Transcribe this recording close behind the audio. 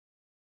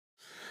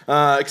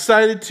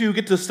Excited to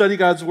get to study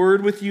God's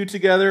Word with you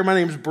together. My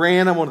name is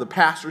Bran. I'm one of the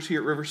pastors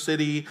here at River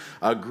City.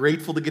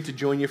 Grateful to get to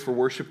join you for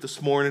worship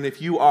this morning. If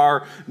you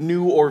are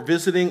new or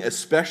visiting,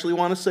 especially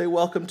want to say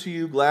welcome to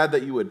you. Glad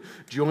that you would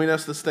join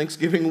us this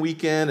Thanksgiving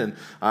weekend. And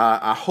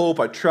I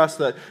trust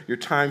that your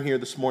time here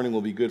this morning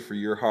will be good for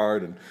your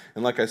heart.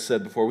 And like I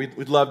said before,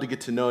 we'd love to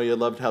get to know you. I'd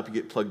love to help you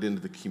get plugged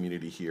into the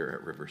community here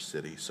at River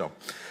City. So,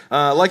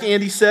 like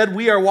Andy said,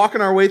 we are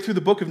walking our way through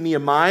the book of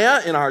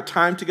Nehemiah in our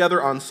time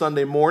together on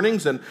Sunday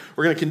mornings. And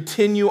we're going to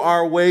continue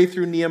our way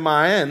through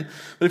Nehemiah.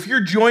 But if you're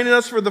joining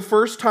us for the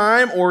first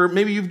time, or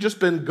maybe you've just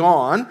been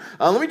gone,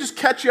 let me just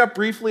catch you up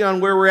briefly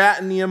on where we're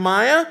at in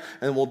Nehemiah,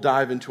 and we'll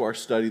dive into our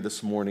study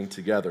this morning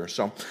together.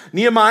 So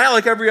Nehemiah,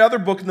 like every other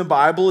book in the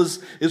Bible,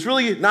 is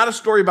really not a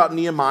story about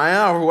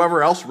Nehemiah or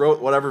whoever else wrote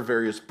whatever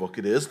various book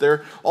it is.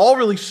 They're all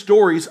really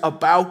stories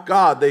about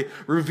God. They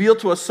reveal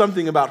to us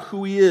something about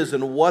who He is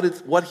and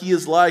what He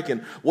is like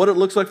and what it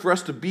looks like for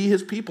us to be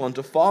His people and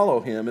to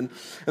follow Him. And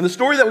the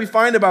story that we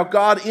find about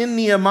God in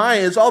Nehemiah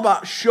is all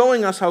about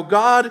showing us how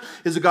God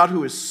is a God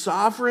who is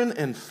sovereign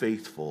and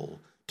faithful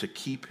to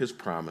keep His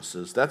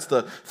promises. That's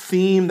the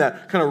theme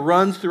that kind of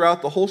runs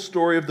throughout the whole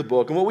story of the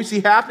book. And what we see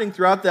happening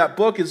throughout that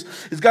book is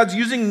God's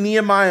using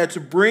Nehemiah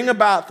to bring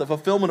about the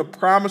fulfillment of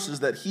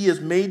promises that He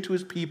has made to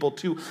His people,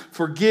 to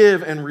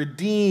forgive and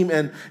redeem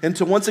and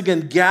to once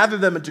again gather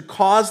them and to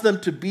cause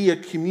them to be a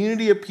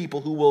community of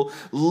people who will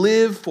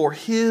live for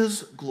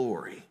His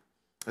glory,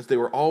 as they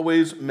were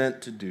always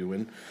meant to do.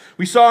 And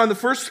we saw in the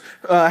first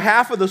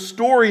half of the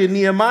story in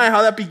Nehemiah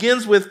how that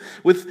begins with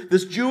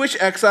this Jewish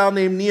exile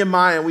named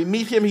Nehemiah. We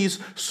meet him, he's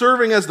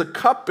serving as the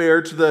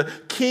cupbearer to the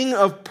king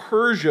of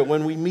Persia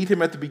when we meet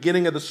him at the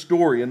beginning of the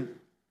story. And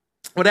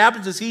what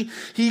happens is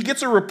he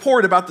gets a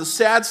report about the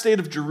sad state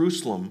of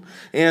Jerusalem,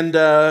 and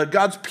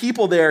God's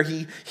people there,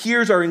 he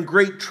hears, are in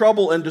great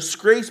trouble and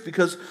disgrace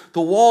because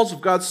the walls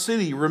of God's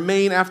city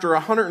remain, after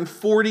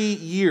 140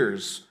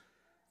 years,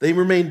 they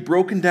remain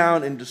broken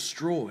down and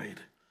destroyed.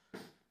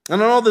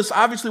 And all this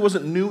obviously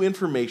wasn't new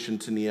information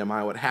to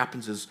Nehemiah. What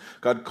happens is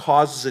God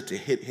causes it to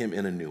hit him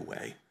in a new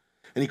way.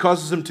 And He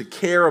causes him to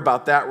care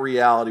about that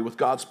reality with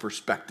God's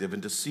perspective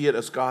and to see it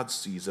as God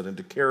sees it and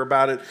to care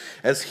about it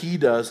as He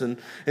does.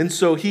 And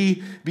so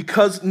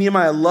because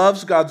Nehemiah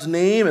loves God's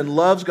name and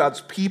loves God's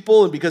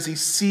people, and because he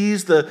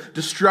sees the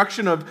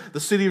destruction of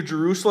the city of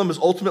Jerusalem as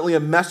ultimately a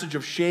message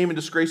of shame and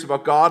disgrace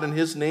about God and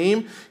His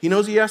name, he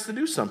knows he has to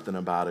do something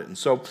about it. And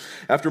so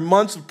after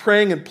months of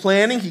praying and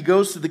planning, he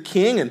goes to the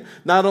king and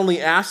not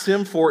only asks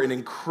him for an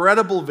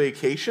incredible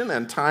vacation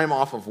and time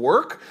off of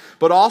work,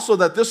 but also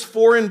that this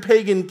foreign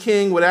pagan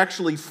king would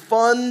actually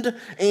fund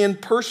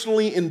and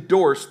personally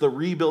endorse the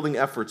rebuilding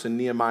efforts in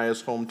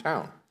Nehemiah's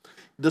hometown.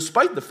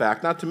 Despite the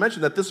fact, not to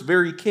mention, that this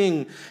very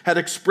king had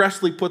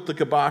expressly put the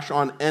kibosh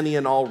on any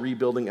and all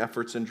rebuilding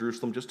efforts in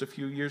Jerusalem just a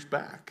few years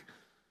back.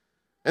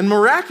 And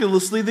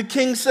miraculously, the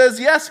king says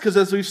yes, because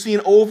as we've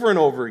seen over and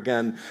over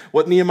again,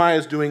 what Nehemiah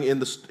is doing in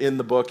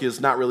the book is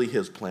not really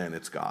his plan,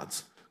 it's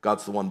God's.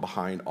 God's the one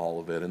behind all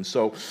of it. And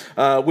so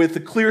with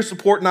the clear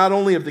support not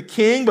only of the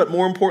king, but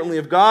more importantly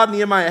of God,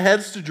 Nehemiah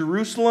heads to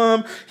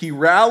Jerusalem. He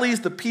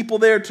rallies the people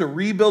there to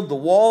rebuild the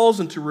walls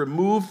and to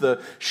remove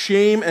the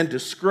shame and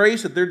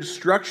disgrace that their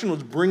destruction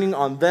was bringing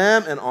on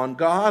them and on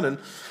God. And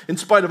in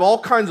spite of all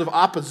kinds of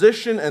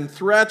opposition and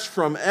threats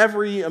from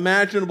every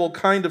imaginable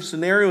kind of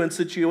scenario and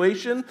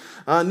situation,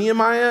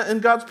 Nehemiah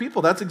and God's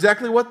people, that's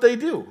exactly what they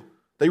do.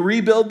 They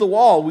rebuild the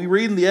wall. We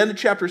read in the end of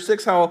chapter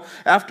 6 how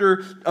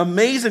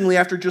amazingly,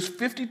 after just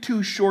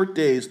 52 short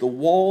days, the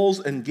walls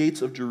and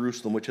gates of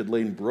Jerusalem, which had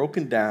lain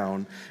broken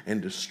down and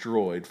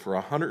destroyed for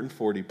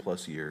 140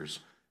 plus years,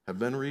 have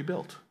been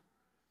rebuilt.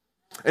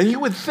 And you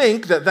would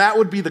think that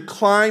would be the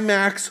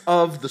climax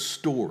of the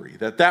story,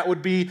 that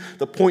would be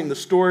the point in the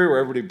story where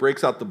everybody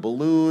breaks out the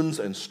balloons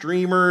and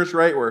streamers,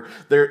 right? Where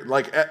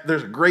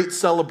there's a great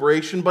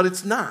celebration, but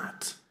it's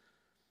not.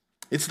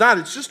 It's not.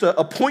 It's just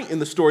a point in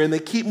the story, and they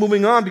keep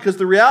moving on because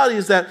the reality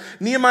is that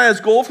Nehemiah's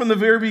goal from the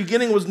very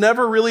beginning was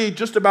never really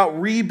just about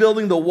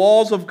rebuilding the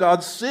walls of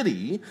God's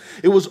city.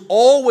 It was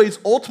always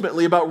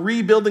ultimately about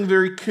rebuilding the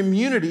very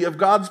community of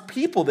God's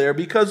people there,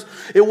 because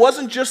it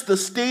wasn't just the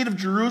state of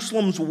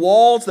Jerusalem's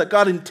walls that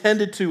God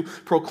intended to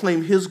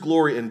proclaim His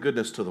glory and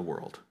goodness to the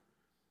world.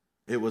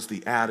 It was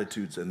the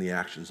attitudes and the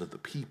actions of the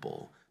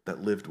people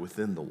that lived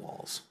within the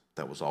walls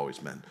that was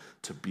always meant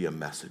to be a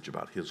message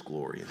about His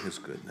glory and His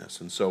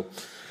goodness. And so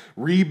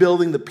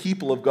rebuilding the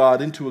people of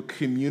God into a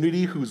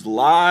community whose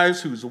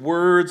lives, whose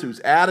words,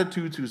 whose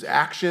attitudes, whose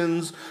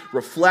actions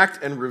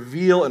reflect and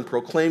reveal and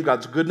proclaim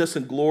God's goodness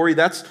and glory,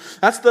 that's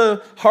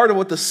the heart of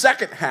what the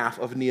second half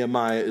of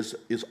Nehemiah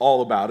is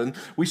all about. And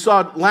we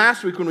saw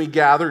last week when we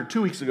gathered,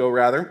 2 weeks ago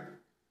rather,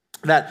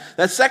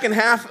 that second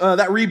half,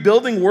 that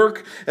rebuilding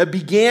work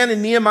began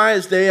in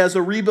Nehemiah's day, as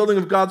a rebuilding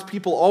of God's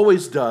people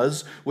always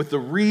does, with the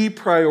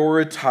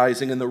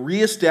reprioritizing and the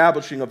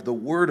reestablishing of the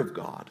Word of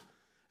God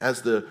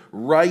as the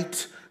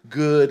right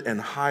good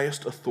and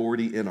highest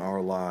authority in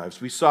our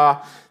lives. We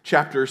saw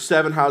chapter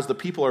 7 how as the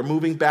people are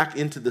moving back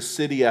into the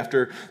city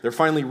after they're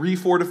finally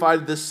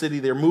refortified this city.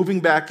 They're moving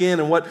back in,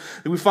 and what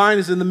we find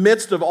is in the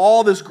midst of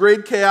all this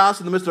great chaos,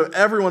 in the midst of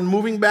everyone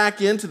moving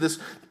back into this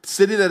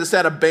city that has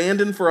sat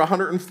abandoned for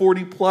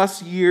 140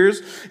 plus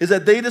years, is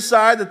that they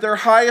decide that their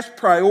highest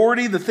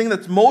priority, the thing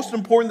that's most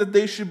important that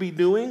they should be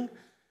doing,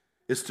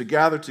 is to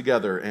gather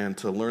together and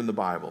to learn the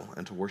Bible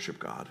and to worship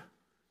God.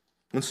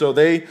 And so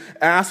they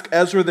ask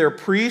Ezra, their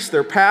priest,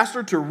 their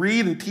pastor, to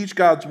read and teach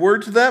God's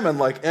word to them. And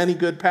like any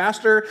good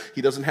pastor,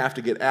 he doesn't have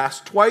to get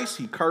asked twice.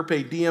 He carpe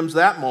diems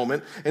that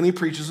moment, and he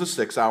preaches a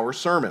 6-hour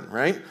sermon,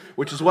 right?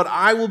 Which is what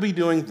I will be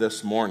doing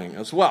this morning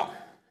as well.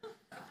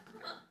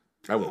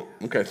 I won't.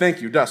 Okay, thank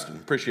you, Dustin.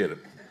 Appreciate it.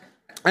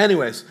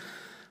 Anyways,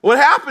 what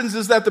happens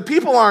is that the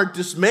people aren't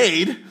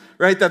dismayed,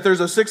 right, that there's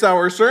a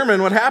 6-hour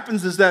sermon. What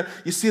happens is that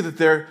you see that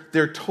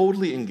they're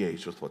totally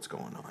engaged with what's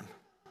going on.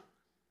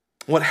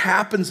 What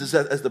happens is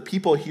that as the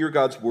people hear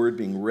God's word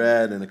being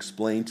read and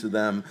explained to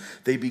them,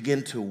 they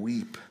begin to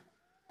weep.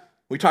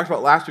 We talked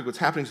about last week what's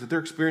happening is that they're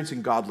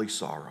experiencing godly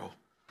sorrow.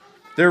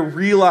 They're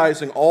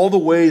realizing all the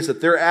ways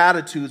that their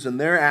attitudes and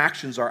their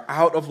actions are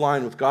out of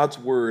line with God's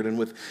word and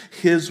with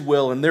His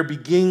will, and they're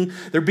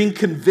being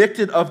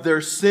convicted of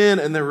their sin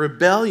and their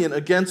rebellion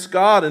against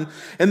God,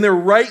 and they're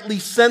rightly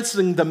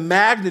sensing the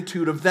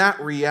magnitude of that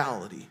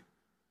reality.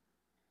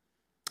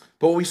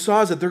 But what we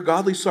saw is that their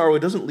godly sorrow,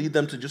 it doesn't lead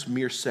them to just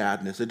mere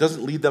sadness. It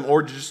doesn't lead them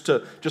or just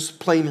to just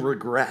plain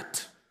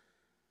regret.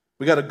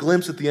 We got a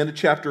glimpse at the end of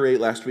chapter 8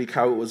 last week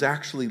how it was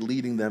actually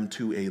leading them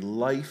to a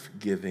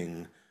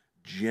life-giving,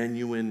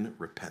 genuine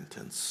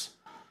repentance.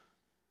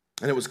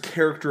 And it was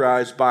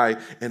characterized by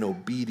an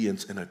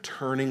obedience and a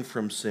turning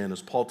from sin.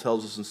 As Paul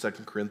tells us in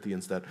 2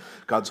 Corinthians that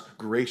God's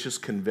gracious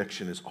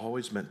conviction is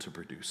always meant to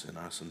produce in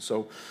us. And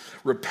so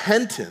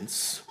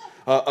repentance,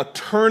 a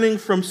turning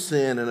from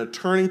sin and a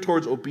turning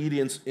towards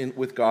obedience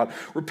with God.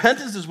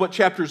 Repentance is what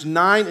chapters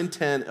 9 and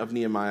 10 of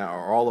Nehemiah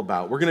are all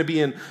about. We're going to be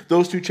in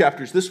those two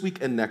chapters this week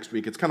and next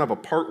week. It's kind of a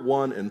part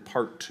 1 and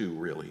part 2,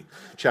 really,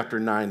 chapter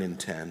 9 and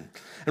 10.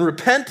 And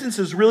repentance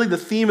is really the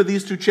theme of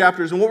these two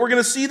chapters. And what we're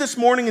going to see this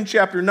morning in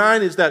chapter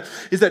 9 is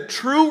that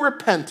true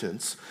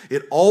repentance,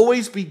 it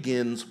always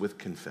begins with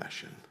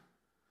confession.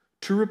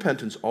 True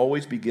repentance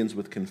always begins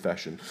with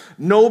confession.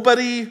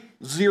 Nobody,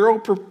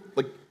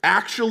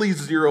 actually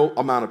zero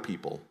amount of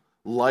people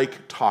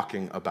like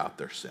talking about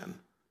their sin.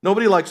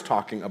 Nobody likes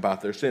talking about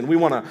their sin. We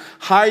want to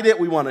hide it.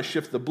 We want to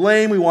shift the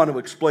blame. We want to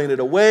explain it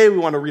away. We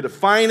want to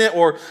redefine it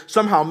or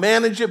somehow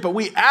manage it, but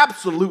we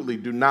absolutely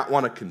do not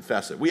want to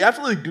confess it. We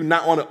absolutely do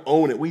not want to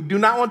own it. We do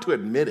not want to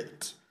admit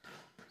it.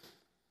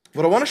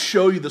 What I want to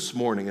show you this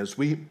morning as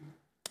we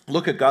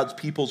look at God's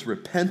people's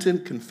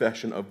repentant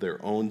confession of their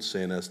own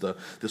sin as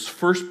this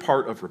first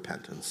part of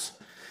repentance.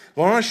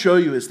 What I want to show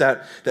you is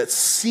that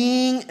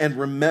seeing and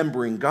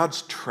remembering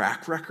God's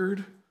track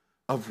record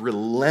of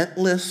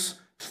relentless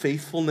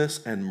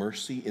faithfulness and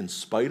mercy in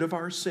spite of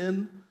our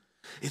sin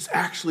is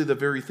actually the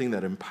very thing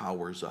that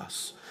empowers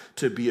us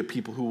to be a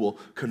people who will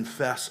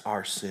confess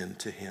our sin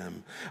to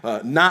Him.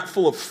 Not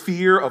full of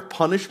fear of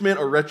punishment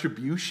or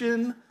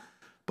retribution,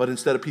 but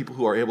instead of people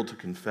who are able to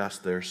confess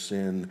their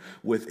sin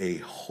with a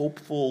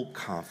hopeful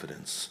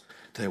confidence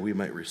that we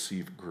might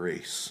receive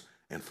grace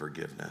and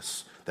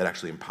forgiveness that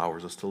actually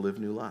empowers us to live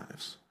new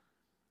lives.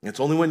 And it's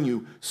only when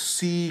you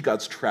see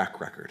God's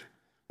track record,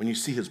 when you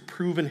see His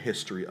proven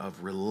history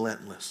of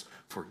relentless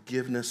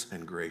forgiveness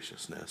and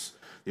graciousness,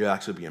 you'll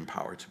actually be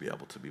empowered to be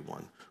able to be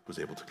one who's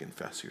able to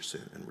confess your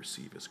sin and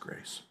receive His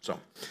grace. So,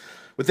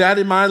 with that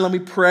in mind, let me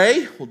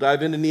pray. We'll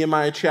dive into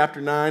Nehemiah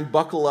chapter 9.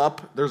 Buckle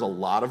up. There's a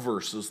lot of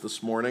verses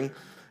this morning,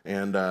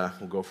 and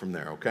we'll go from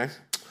there, okay?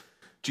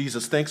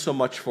 Jesus, thanks so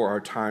much for our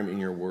time in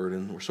your word,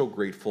 and we're so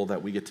grateful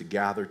that we get to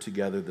gather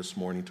together this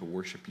morning to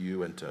worship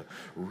you and to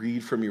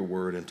read from your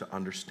word and to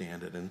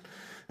understand it.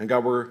 And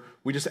God,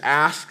 we just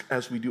ask,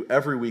 as we do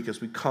every week,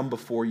 as we come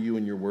before you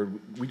in your word,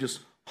 we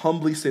just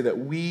humbly say that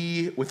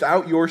we,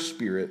 without your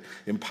Spirit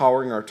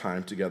empowering our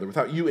time together,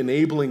 without you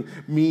enabling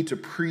me to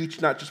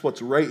preach not just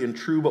what's right and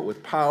true, but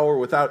with power,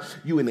 without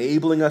you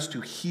enabling us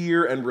to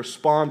hear and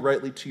respond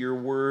rightly to your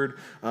word,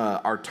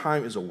 our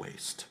time is a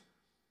waste.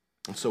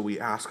 And so we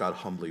ask God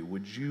humbly,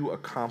 would you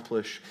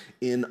accomplish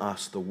in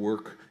us the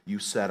work you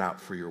set out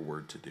for your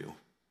word to do?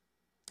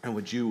 And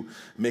would you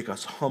make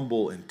us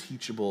humble and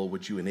teachable?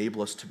 Would you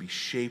enable us to be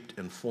shaped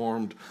and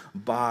formed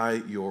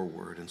by your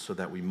word, and so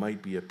that we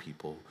might be a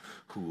people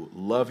who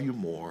love you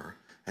more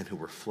and who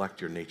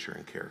reflect your nature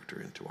and character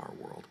into our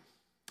world?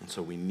 And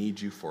so we need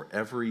you for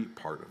every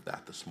part of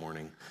that this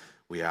morning.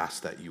 We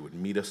ask that you would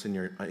meet us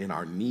in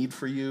our need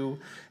for you,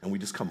 and we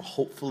just come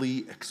hopefully,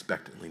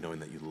 expectantly, knowing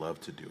that you love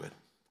to do it.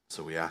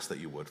 So we ask that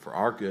you would, for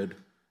our good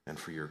and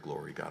for your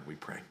glory, God, we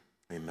pray.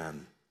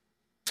 Amen.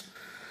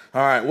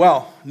 All right,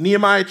 well,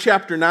 Nehemiah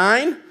chapter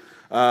 9,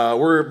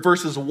 we're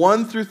verses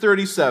 1 through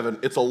 37.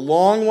 It's a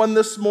long one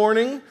this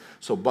morning,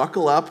 so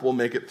buckle up. We'll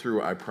make it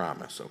through, I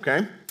promise,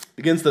 okay?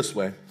 Begins this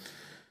way.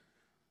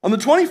 On the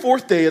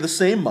 24th day of the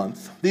same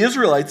month, the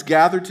Israelites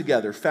gathered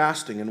together,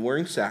 fasting and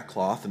wearing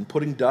sackcloth and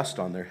putting dust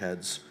on their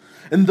heads.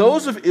 And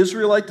those of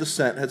Israelite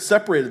descent had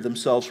separated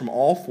themselves from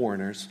all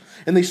foreigners,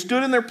 and they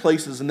stood in their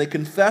places, and they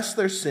confessed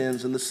their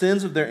sins and the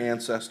sins of their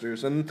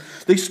ancestors. And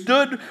they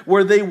stood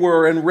where they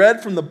were and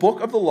read from the book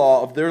of the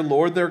law of their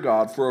Lord their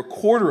God for a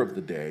quarter of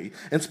the day,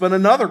 and spent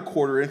another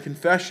quarter in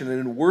confession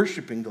and in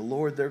worshiping the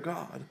Lord their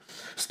God.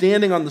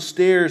 Standing on the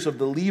stairs of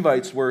the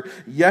Levites were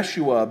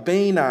Yeshua,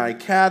 Bani,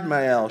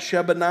 Kadmiel,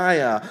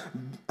 Shebaniah,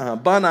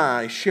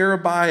 Bunai,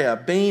 Sherebiah,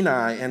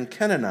 Bani, and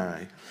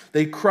Kenani.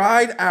 They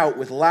cried out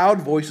with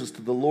loud voices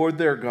to the Lord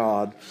their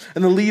God.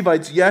 And the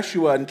Levites,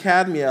 Yeshua and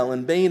Kadmiel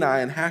and Bani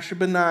and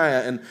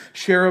Hashabaniah and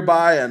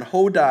Sherebiah and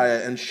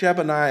Hodiah and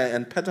Shebaniah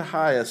and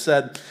Petahiah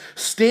said,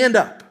 "Stand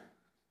up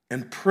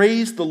and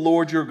praise the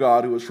Lord your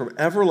God, who is from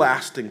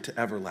everlasting to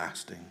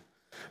everlasting.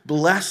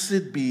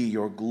 Blessed be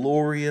your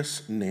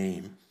glorious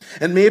name,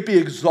 and may it be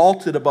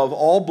exalted above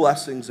all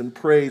blessings and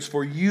praise,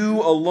 for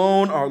you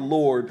alone are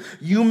Lord.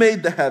 You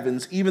made the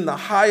heavens, even the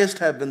highest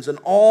heavens, and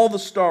all the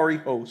starry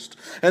host,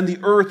 and the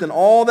earth and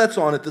all that's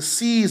on it, the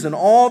seas and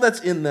all that's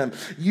in them.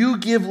 You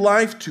give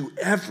life to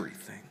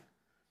everything,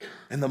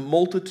 and the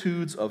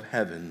multitudes of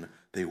heaven,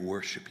 they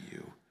worship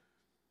you.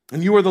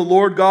 And you are the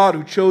Lord God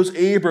who chose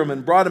Abram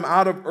and brought him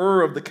out of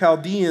Ur of the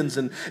Chaldeans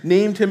and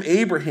named him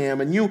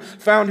Abraham. And you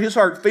found his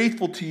heart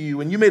faithful to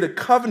you, and you made a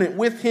covenant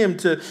with him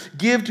to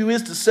give to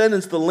his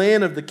descendants the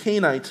land of the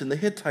Canaanites and the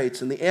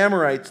Hittites and the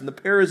Amorites and the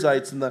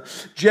Perizzites and the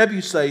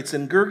Jebusites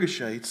and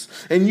Girgashites.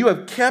 And you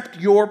have kept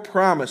your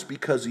promise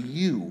because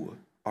you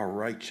are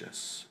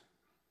righteous.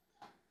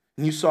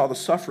 And you saw the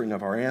suffering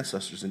of our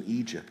ancestors in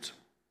Egypt.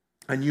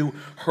 And you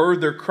heard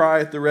their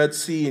cry at the Red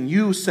Sea, and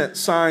you sent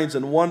signs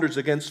and wonders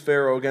against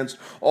Pharaoh, against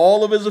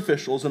all of his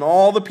officials and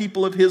all the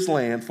people of his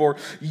land, for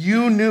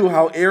you knew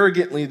how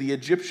arrogantly the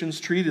Egyptians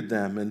treated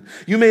them. And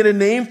you made a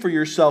name for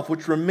yourself,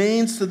 which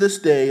remains to this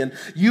day, and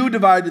you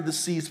divided the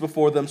seas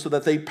before them so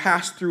that they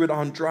passed through it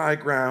on dry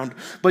ground.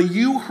 But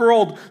you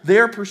hurled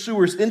their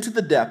pursuers into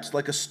the depths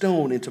like a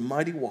stone into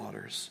mighty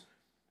waters.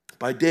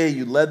 By day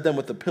you led them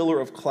with a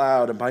pillar of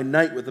cloud, and by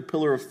night with a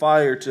pillar of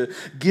fire to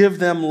give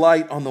them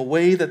light on the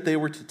way that they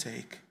were to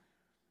take.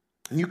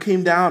 And you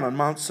came down on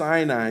Mount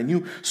Sinai, and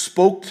you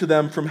spoke to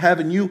them from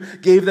heaven. You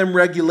gave them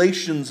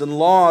regulations and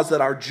laws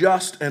that are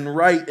just and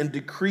right, and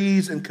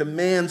decrees and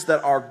commands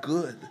that are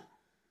good.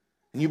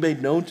 And you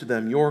made known to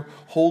them your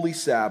holy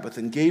Sabbath,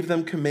 and gave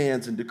them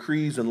commands and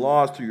decrees and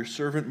laws through your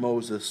servant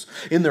Moses.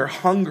 In their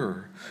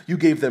hunger, you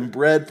gave them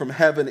bread from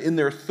heaven. In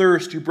their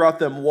thirst, you brought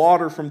them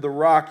water from the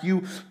rock.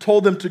 You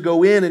told them to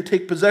go in and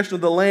take possession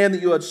of the land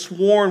that you had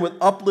sworn with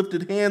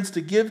uplifted hands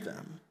to give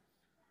them.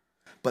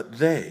 But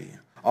they,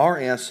 our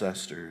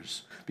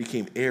ancestors,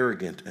 became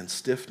arrogant and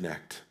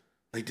stiff-necked.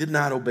 They did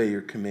not obey your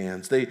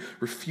commands. They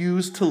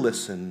refused to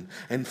listen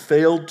and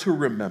failed to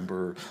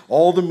remember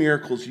all the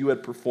miracles you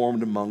had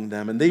performed among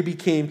them. And they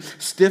became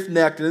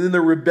stiff-necked, and in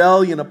their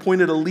rebellion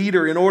appointed a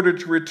leader in order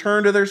to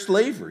return to their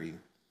slavery.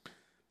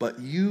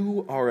 But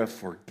you are a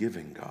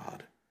forgiving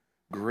God,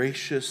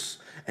 gracious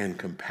and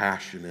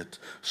compassionate,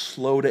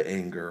 slow to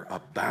anger,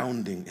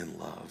 abounding in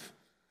love.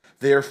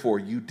 Therefore,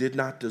 you did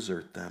not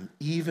desert them,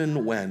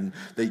 even when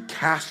they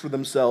cast for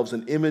themselves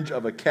an image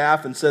of a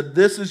calf and said,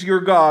 "This is your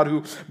God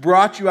who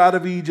brought you out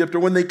of Egypt," or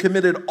when they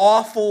committed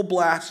awful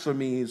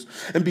blasphemies.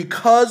 And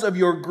because of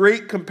your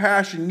great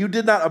compassion, you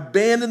did not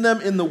abandon them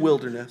in the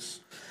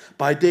wilderness.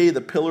 By day, the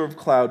pillar of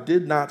cloud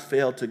did not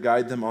fail to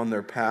guide them on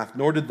their path,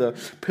 nor did the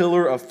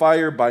pillar of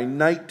fire by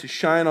night to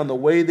shine on the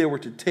way they were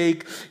to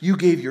take. You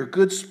gave your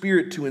good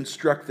spirit to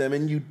instruct them,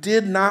 and you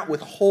did not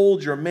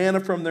withhold your manna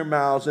from their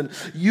mouths, and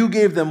you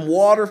gave them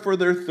water for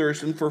their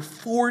thirst, and for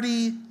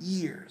 40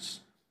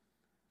 years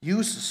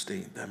you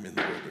sustained them in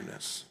the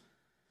wilderness.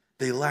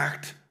 They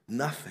lacked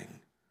nothing.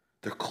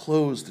 Their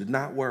clothes did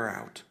not wear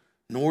out,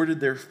 nor did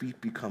their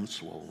feet become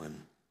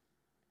swollen.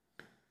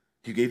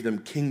 You gave them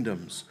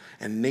kingdoms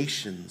and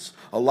nations,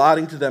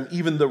 allotting to them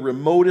even the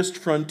remotest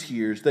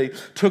frontiers. They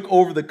took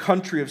over the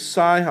country of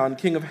Sihon,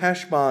 king of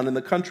Heshbon, and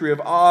the country of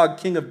Og,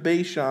 king of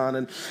Bashan.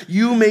 And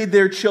you made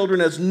their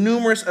children as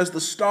numerous as the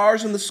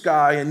stars in the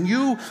sky, and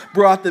you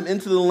brought them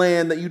into the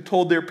land that you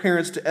told their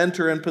parents to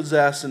enter and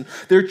possess. And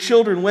their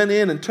children went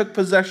in and took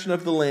possession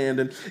of the land,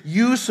 and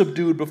you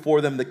subdued before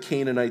them the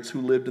Canaanites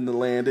who lived in the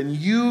land, and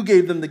you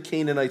gave them the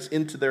Canaanites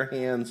into their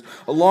hands,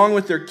 along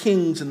with their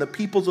kings and the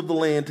peoples of the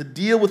land, to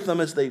deal with them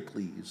as they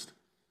pleased.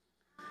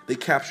 They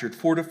captured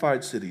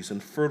fortified cities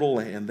and fertile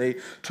land. They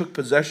took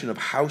possession of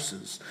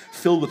houses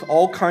filled with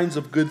all kinds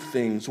of good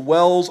things,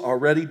 wells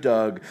already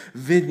dug,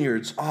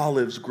 vineyards,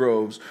 olives,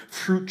 groves,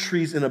 fruit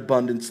trees in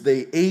abundance.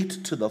 They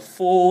ate to the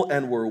full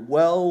and were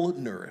well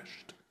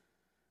nourished.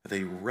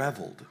 They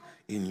reveled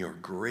in your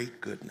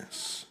great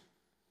goodness.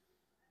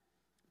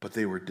 But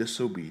they were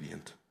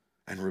disobedient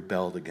and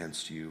rebelled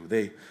against you.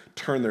 They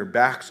turned their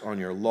backs on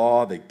your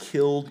law. They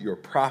killed your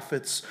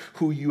prophets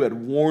who you had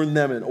warned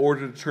them in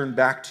order to turn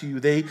back to you.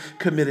 They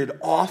committed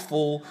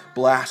awful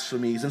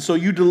blasphemies. And so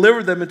you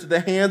delivered them into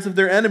the hands of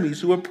their enemies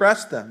who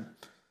oppressed them.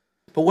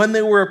 But when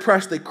they were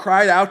oppressed, they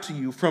cried out to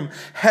you. From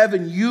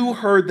heaven you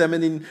heard them,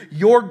 and in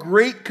your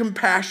great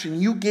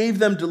compassion you gave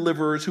them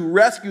deliverers who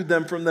rescued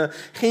them from the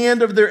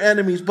hand of their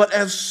enemies. But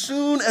as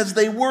soon as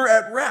they were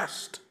at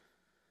rest,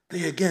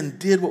 they again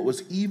did what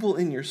was evil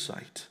in your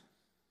sight.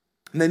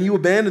 And then you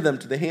abandoned them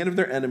to the hand of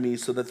their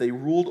enemies so that they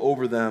ruled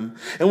over them.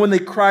 And when they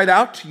cried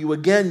out to you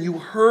again, you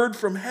heard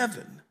from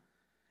heaven.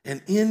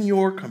 And in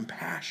your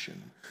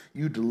compassion,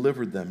 you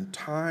delivered them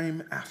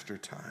time after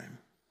time.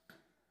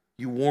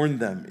 You warned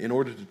them in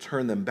order to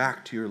turn them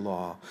back to your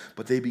law,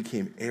 but they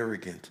became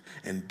arrogant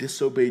and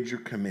disobeyed your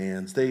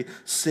commands. They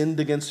sinned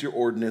against your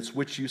ordinance,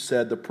 which you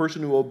said, the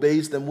person who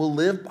obeys them will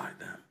live by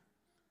them.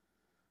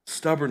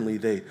 Stubbornly,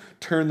 they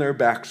turned their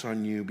backs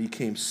on you,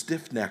 became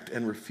stiff-necked,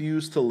 and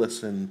refused to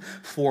listen.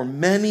 For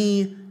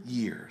many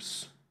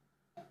years,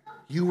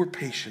 you were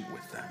patient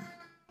with them.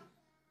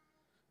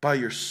 By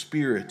your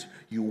Spirit,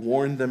 you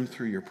warned them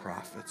through your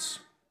prophets.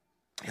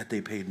 Yet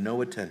they paid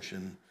no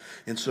attention,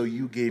 and so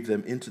you gave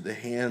them into the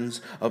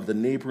hands of the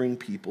neighboring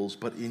peoples.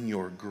 But in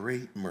your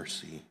great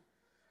mercy,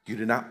 you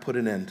did not put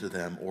an end to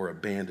them or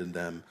abandon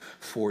them,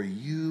 for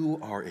you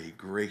are a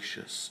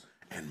gracious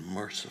and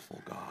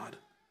merciful God.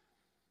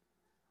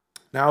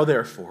 Now,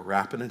 therefore,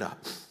 wrapping it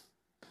up,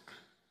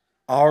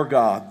 our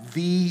God,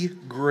 the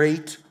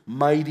great,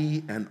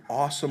 mighty, and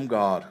awesome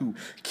God who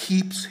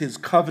keeps his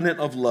covenant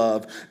of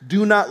love,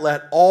 do not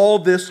let all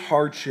this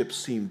hardship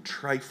seem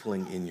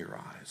trifling in your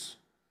eyes.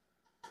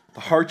 The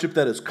hardship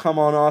that has come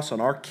on us,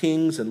 on our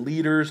kings and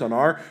leaders, on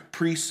our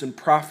priests and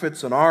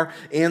prophets, on our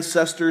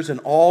ancestors and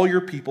all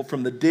your people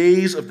from the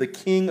days of the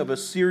king of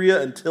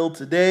Assyria until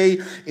today,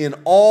 in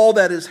all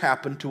that has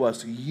happened to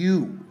us,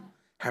 you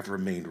have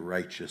remained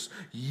righteous.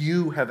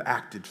 You have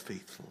acted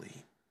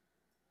faithfully,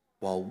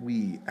 while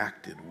we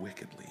acted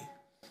wickedly.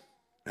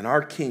 And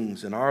our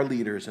kings and our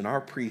leaders and our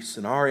priests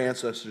and our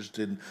ancestors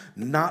did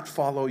not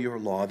follow your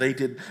law. They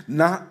did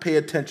not pay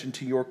attention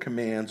to your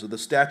commands or the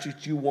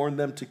statutes you warned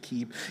them to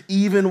keep,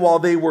 even while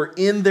they were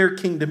in their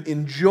kingdom,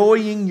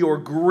 enjoying your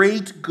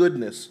great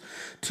goodness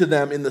to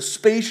them in the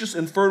spacious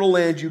and fertile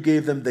land you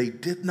gave them. They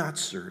did not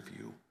serve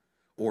you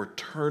or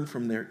turn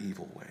from their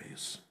evil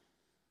ways.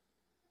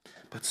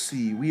 But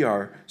see, we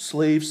are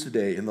slaves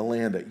today in the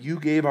land that you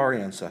gave our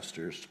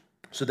ancestors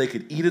so they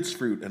could eat its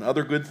fruit and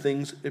other good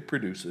things it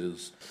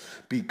produces.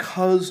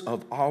 Because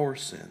of our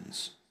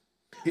sins,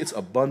 its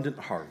abundant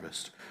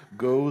harvest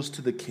goes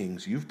to the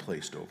kings you've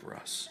placed over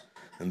us,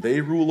 and they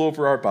rule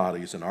over our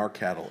bodies and our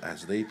cattle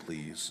as they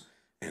please,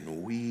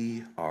 and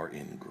we are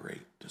in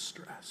great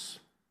distress.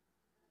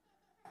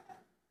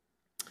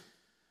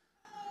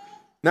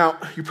 Now,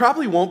 you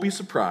probably won't be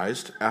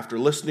surprised after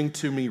listening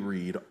to me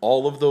read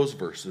all of those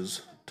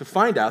verses to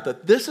find out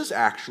that this is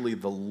actually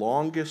the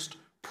longest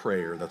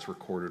prayer that's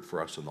recorded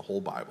for us in the whole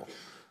Bible,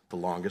 the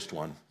longest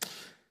one.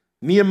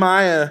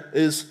 Nehemiah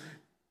it's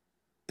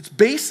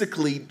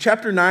basically,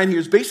 chapter 9 here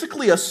is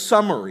basically a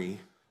summary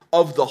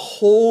of the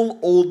whole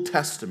Old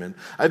Testament.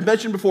 I've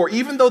mentioned before,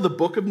 even though the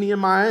book of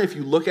Nehemiah, if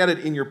you look at it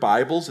in your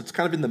Bibles, it's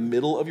kind of in the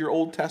middle of your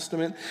Old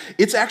Testament,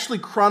 it's actually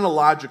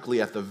chronologically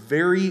at the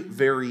very,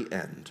 very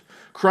end.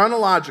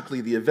 Chronologically,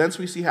 the events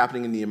we see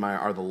happening in Nehemiah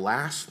are the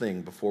last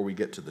thing before we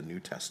get to the New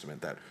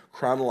Testament that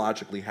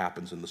chronologically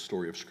happens in the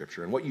story of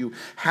Scripture. And what you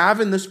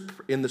have in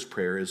this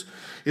prayer is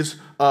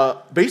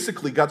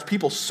basically God's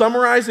people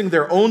summarizing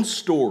their own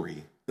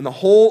story in the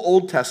whole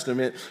Old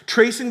Testament,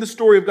 tracing the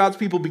story of God's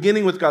people,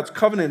 beginning with God's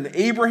covenant in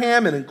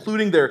Abraham and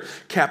including their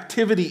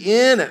captivity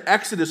in and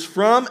exodus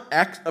from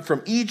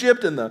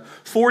Egypt and the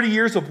 40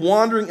 years of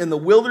wandering in the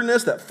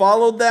wilderness that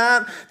followed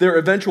that, their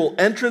eventual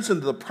entrance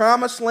into the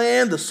promised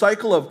land, the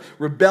cycle of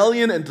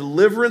rebellion and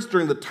deliverance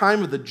during the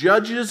time of the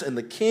judges and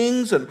the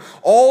kings, and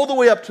all the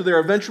way up to their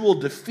eventual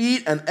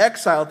defeat and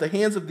exile at the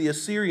hands of the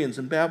Assyrians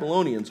and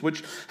Babylonians,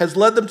 which has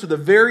led them to the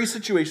very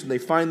situation they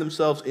find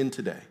themselves in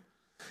today.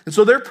 And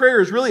so their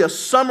prayer is really a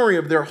summary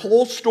of their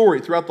whole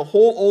story throughout the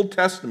whole Old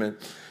Testament.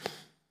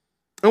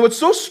 And what's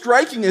so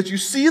striking as you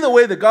see the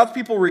way that God's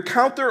people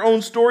recount their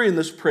own story in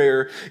this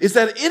prayer is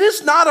that it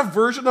is not a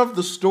version of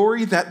the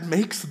story that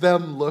makes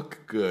them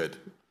look good.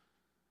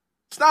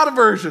 It's not a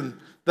version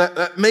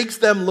that makes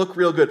them look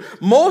real good.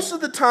 Most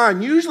of the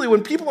time, usually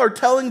when people are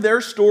telling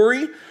their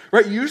story,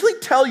 right, you usually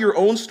tell your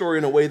own story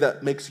in a way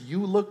that makes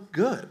you look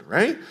good,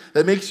 right?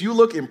 That makes you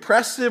look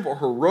impressive or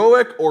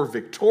heroic or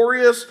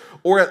victorious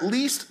or at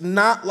least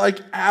not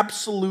like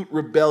absolute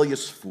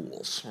rebellious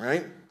fools,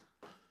 right?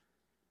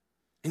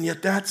 And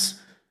yet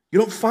you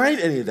don't find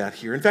any of that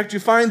here. In fact, you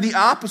find the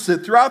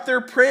opposite. Throughout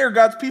their prayer,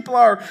 God's people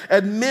are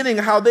admitting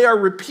how they are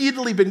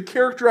repeatedly been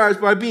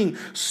characterized by being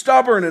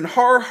stubborn and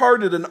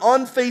hard-hearted and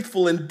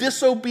unfaithful and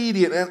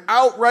disobedient and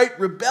outright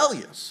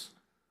rebellious.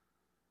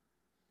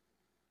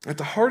 At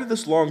the heart of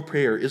this long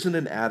prayer isn't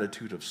an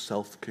attitude of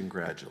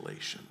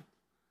self-congratulation.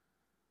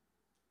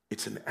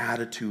 It's an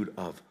attitude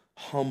of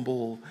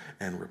humble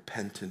and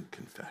repentant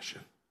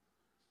confession.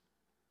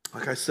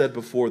 Like I said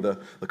before, the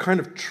kind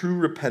of true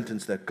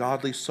repentance that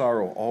godly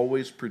sorrow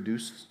always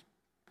produces,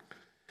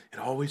 it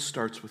always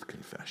starts with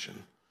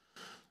confession.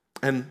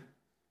 And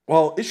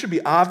Well, it should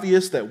be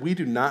obvious that we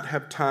do not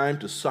have time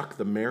to suck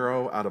the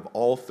marrow out of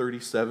all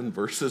 37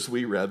 verses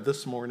we read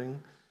this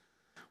morning.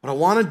 What I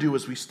want to do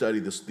as we study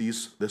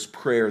this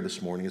prayer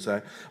this morning is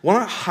I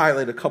want to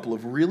highlight a couple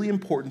of really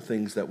important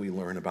things that we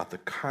learn about the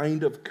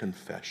kind of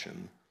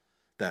confession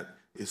that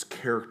is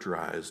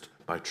characterized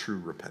by true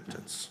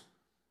repentance.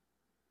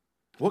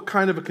 What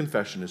kind of a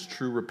confession is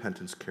true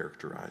repentance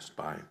characterized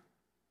by?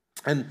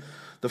 And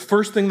the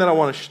first thing that I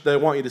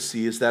want you to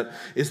see is that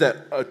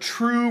a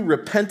true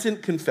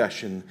repentant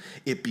confession,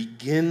 it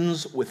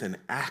begins with an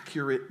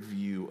accurate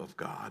view of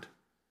God.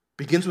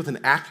 Begins with an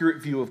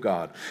accurate view of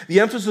God. The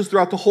emphasis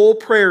throughout the whole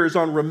prayer is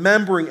on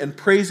remembering and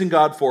praising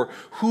God for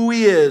who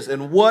He is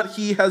and what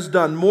He has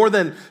done. More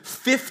than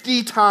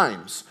 50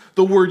 times,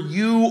 the word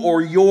you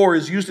or your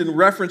is used in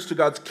reference to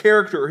God's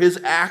character or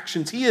His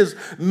actions. He is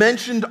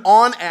mentioned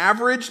on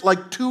average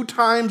like 2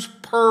 times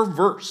per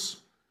verse.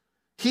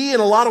 He,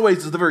 in a lot of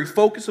ways, is the very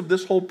focus of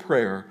this whole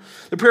prayer.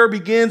 The prayer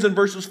begins in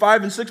verses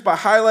 5 and 6 by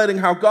highlighting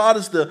how God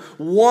is the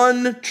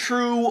one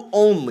true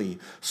only,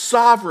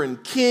 sovereign,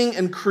 king,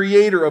 and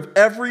creator of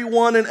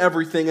everyone and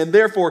everything, and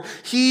therefore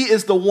He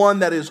is the one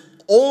that is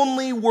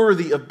only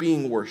worthy of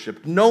being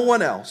worshipped, no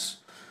one else.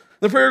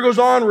 The prayer goes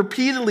on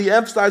repeatedly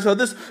emphasizing how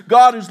this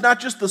God is not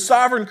just the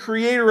sovereign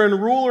creator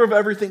and ruler of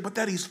everything, but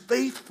that He's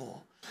faithful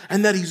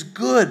and that He's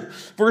good.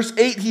 Verse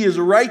 8, He is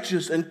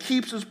righteous and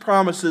keeps His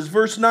promises.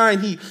 Verse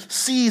 9, He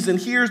sees and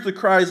hears the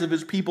cries of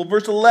His people.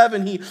 Verse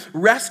 11, He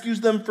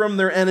rescues them from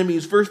their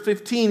enemies. Verse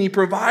 15, He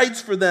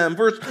provides for them.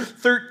 Verse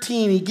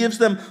 13, He gives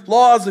them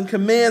laws and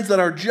commands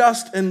that are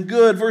just and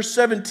good. Verse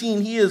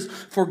 17, He is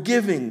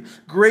forgiving,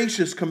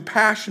 gracious,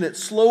 compassionate,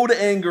 slow to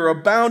anger,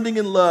 abounding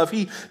in love.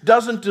 He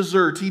doesn't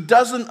desert. He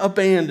doesn't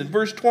abandon.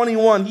 Verse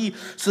 21, He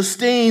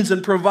sustains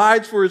and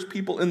provides for His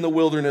people in the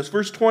wilderness.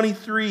 Verse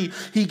 23,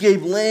 He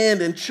gave land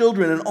and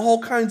children and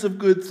all kinds of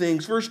good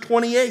things. Verse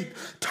 28,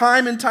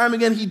 time and time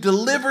again, He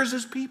delivers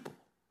His people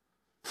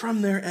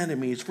from their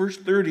enemies. Verse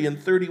 30 and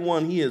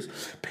 31, He is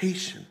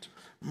patient,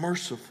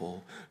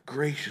 merciful,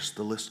 gracious.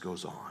 The list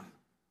goes on.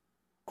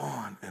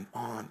 On and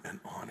on and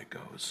on it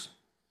goes.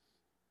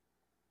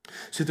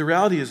 See, the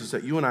reality is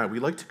that you and I, we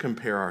like to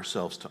compare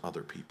ourselves to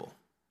other people.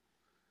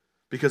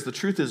 Because the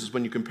truth is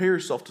when you compare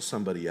yourself to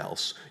somebody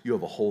else, you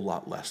have a whole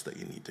lot less that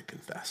you need to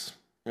confess.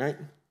 Right?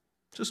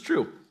 It's just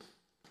true.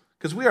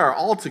 Because we are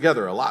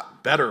altogether a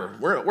lot better.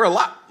 We're a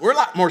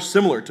lot more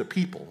similar to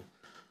people.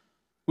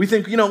 We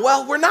think,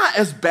 well, we're not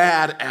as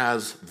bad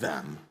as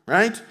them,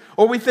 right?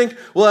 Or we think,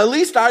 well, at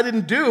least I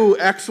didn't do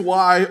X,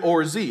 Y,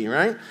 or Z,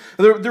 right?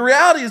 The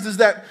reality is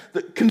that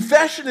the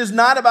confession is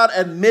not about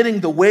admitting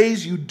the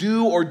ways you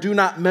do or do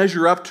not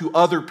measure up to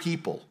other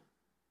people.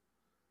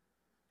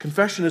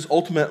 Confession is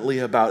ultimately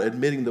about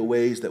admitting the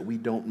ways that we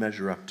don't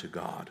measure up to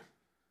God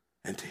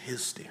and to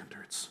His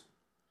standards.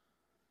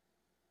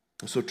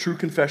 So true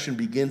confession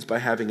begins by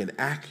having an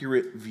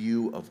accurate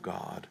view of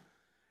God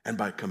and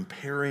by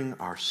comparing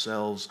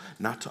ourselves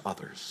not to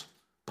others,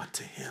 but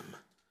to Him.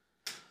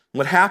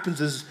 What happens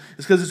is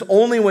because it's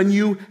only when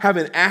you have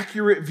an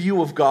accurate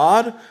view of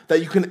God that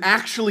you can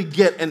actually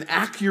get an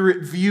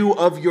accurate view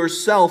of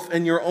yourself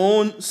and your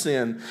own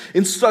sin.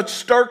 In such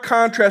stark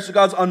contrast to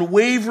God's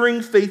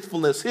unwavering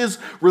faithfulness, His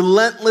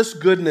relentless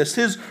goodness,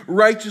 His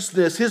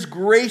righteousness, His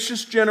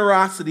gracious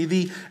generosity,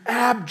 the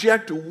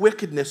abject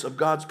wickedness of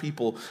God's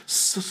people,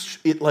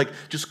 it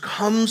just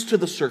comes to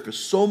the surface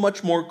so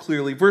much more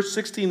clearly. Verse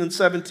 16 and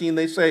 17,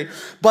 they say,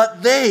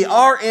 "But they,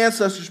 our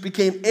ancestors,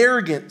 became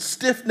arrogant,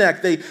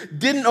 stiff-necked. They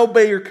didn't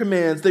obey your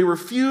commands. They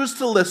refused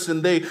to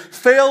listen. They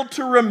failed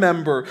to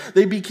remember.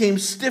 They became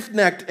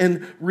stiff-necked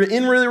and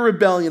in their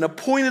rebellion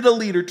appointed a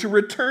leader to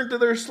return to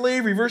their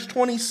slavery." Verse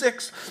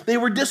 26, they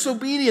were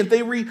disobedient.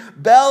 They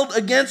rebelled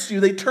against you.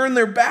 They turned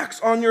their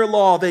backs on your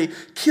law. They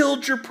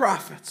killed your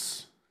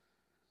prophets.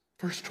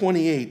 Verse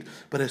 28,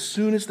 but as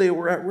soon as they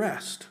were at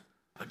rest,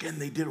 again,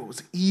 they did what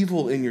was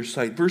evil in your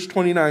sight. Verse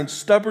 29,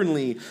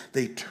 stubbornly,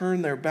 they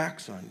turned their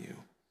backs on you.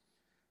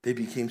 They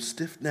became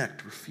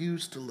stiff-necked,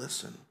 refused to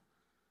listen.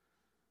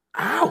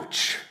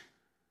 Ouch.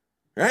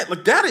 Right?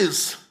 Look, that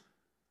is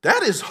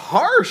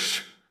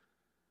harsh.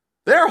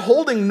 They are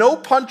holding no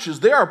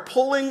punches. They are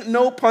pulling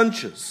no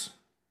punches.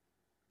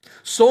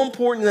 So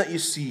important that you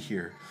see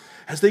here,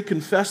 as they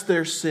confess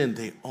their sin,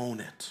 they own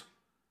it.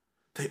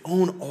 They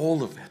own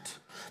all of it.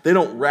 They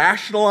don't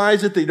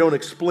rationalize it. They don't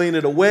explain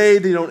it away.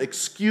 They don't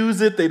excuse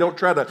it. They don't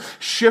try to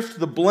shift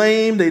the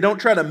blame. They don't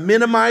try to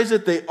minimize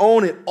it. They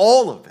own it,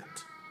 all of it.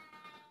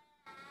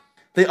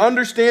 They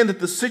understand that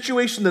the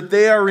situation that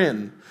they are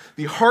in,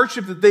 the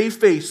hardship that they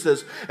face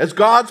as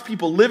God's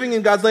people living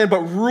in God's land but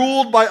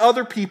ruled by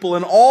other people,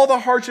 and all the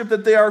hardship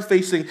that they are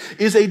facing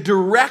is a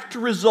direct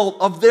result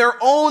of their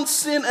own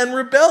sin and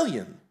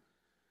rebellion.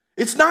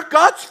 It's not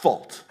God's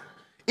fault.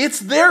 It's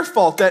their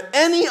fault that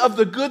any of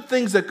the good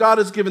things that God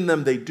has given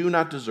them they do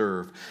not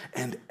deserve.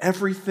 And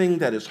everything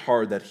that is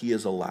hard that He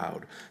has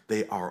allowed,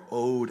 they are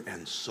owed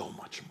and so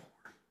much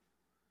more.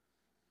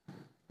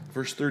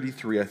 Verse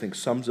 33, I think,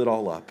 sums it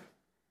all up.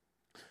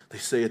 They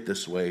say it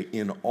this way: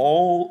 in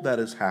all that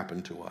has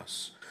happened to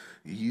us,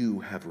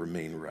 you have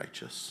remained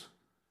righteous.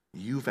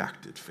 You've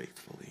acted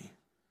faithfully,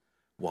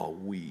 while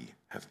we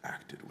have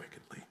acted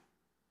wickedly.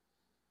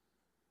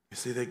 You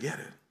see, they get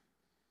it.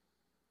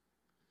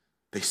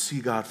 They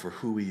see God for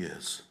who he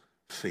is,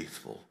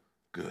 faithful,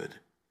 good,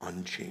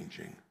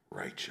 unchanging,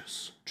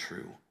 righteous,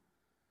 true.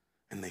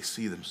 And they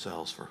see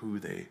themselves for who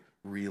they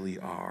really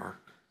are.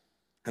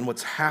 And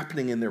what's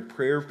happening in their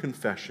prayer of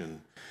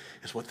confession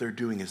is what they're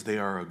doing is they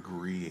are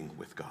agreeing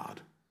with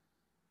God.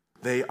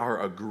 They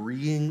are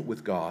agreeing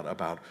with God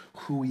about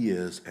who he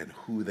is and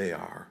who they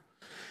are.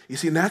 You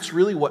see, and that's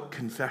really what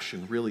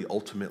confession really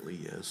ultimately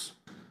is.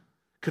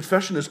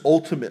 Confession is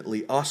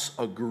ultimately us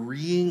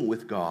agreeing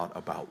with God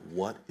about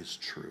what is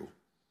true.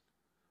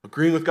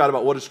 Agreeing with God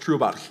about what is true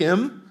about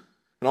him,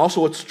 and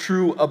also what's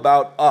true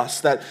about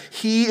us, that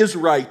he is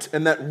right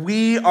and that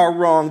we are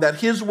wrong, that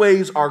his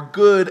ways are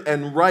good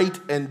and right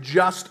and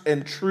just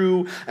and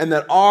true, and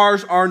that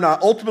ours are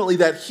not. Ultimately,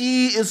 that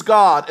he is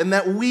God and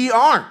that we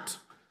aren't.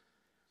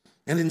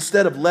 And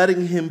instead of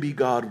letting him be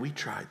God, we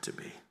tried to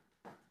be.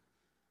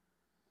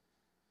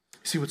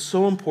 See, what's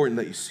so important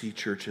that you see,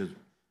 churches,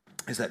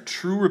 is that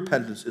true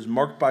repentance is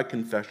marked by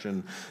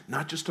confession,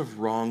 not just of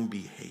wrong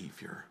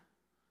behavior,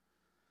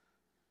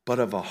 but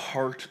of a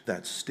heart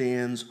that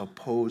stands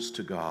opposed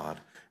to God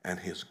and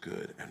his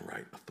good and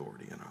right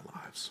authority in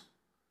our lives.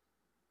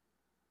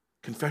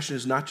 Confession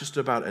is not just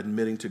about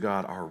admitting to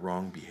God our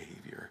wrong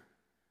behavior.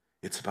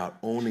 It's about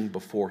owning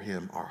before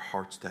him our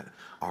hearts that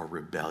are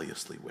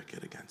rebelliously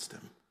wicked against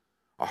him.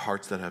 Our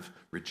hearts that have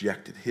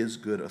rejected his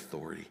good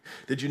authority.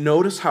 Did you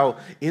notice how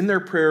in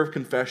their prayer of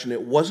confession,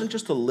 it wasn't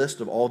just a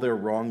list of all their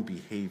wrong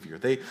behavior.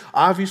 They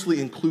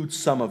obviously include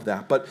some of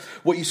that. But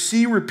what you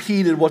see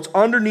repeated, what's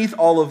underneath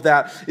all of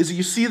that, is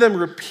you see them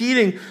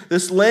repeating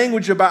this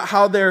language about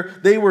how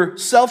they were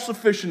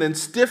self-sufficient and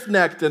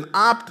stiff-necked and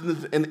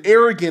obstinate and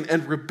arrogant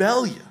and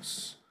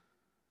rebellious.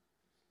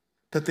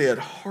 That they had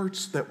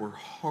hearts that were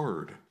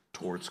hard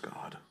towards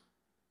God.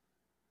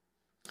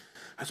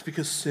 That's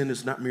because sin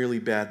is not merely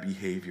bad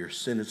behavior.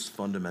 Sin is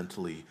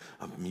fundamentally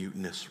a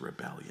mutinous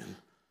rebellion.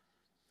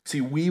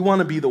 See, we want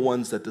to be the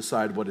ones that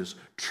decide what is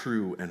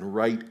true and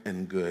right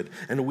and good.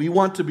 And we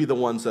want to be the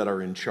ones that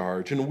are in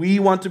charge. And we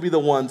want to be the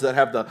ones that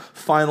have the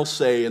final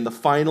say and the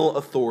final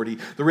authority.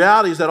 The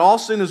reality is that all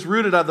sin is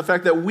rooted out of the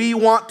fact that we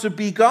want to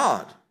be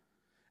God.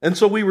 And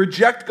so we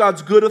reject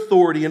God's good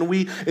authority and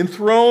we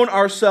enthrone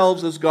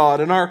ourselves as God.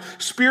 And our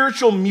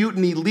spiritual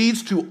mutiny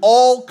leads to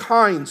all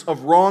kinds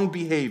of wrong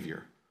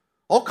behavior.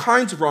 All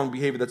kinds of wrong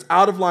behavior that's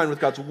out of line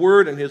with God's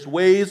word and his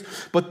ways.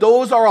 But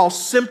those are all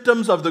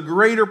symptoms of the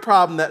greater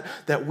problem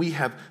that we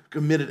have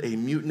committed a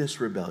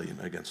mutinous rebellion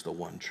against the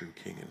one true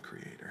King and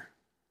Creator.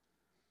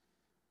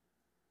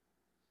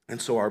 And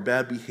so our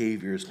bad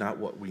behavior is not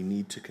what we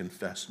need to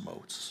confess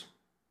most.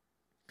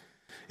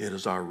 It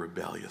is our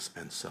rebellious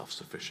and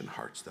self-sufficient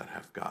hearts that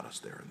have got us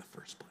there in the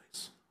first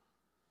place.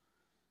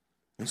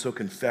 And so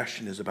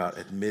confession is about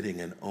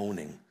admitting and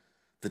owning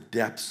the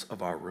depths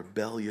of our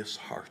rebellious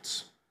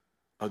hearts,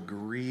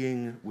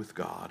 agreeing with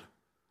God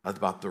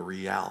about the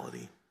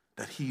reality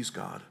that he's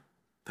God,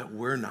 that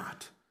we're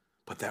not,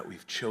 but that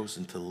we've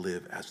chosen to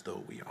live as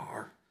though we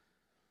are.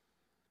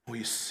 What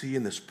you see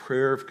in this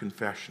prayer of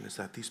confession is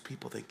that these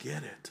people, they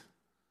get it.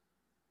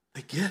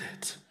 They get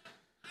it.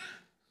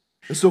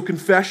 And so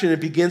confession, it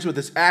begins with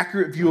this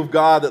accurate view of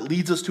God that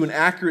leads us to an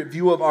accurate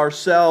view of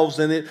ourselves.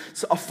 And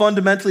it's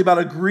fundamentally about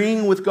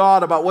agreeing with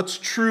God about what's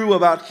true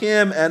about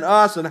him and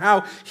us and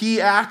how he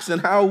acts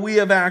and how we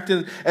have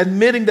acted,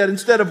 admitting that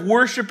instead of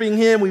worshiping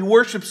him, we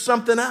worship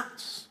something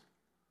else.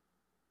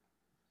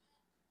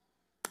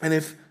 And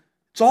if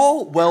it's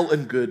all well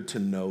and good to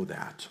know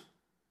that,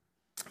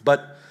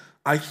 but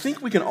I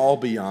think we can all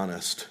be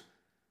honest,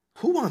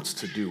 who wants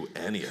to do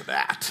any of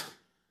that?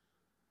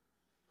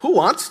 Who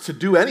wants to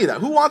do any of that?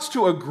 Who wants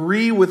to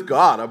agree with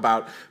God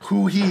about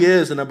who he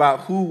is and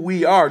about who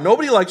we are?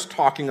 Nobody likes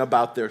talking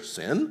about their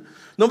sin.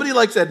 Nobody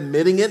likes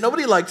admitting it.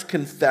 Nobody likes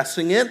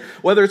confessing it,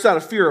 whether it's out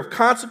of fear of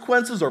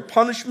consequences or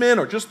punishment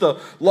or just the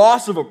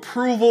loss of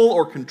approval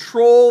or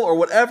control or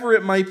whatever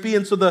it might be.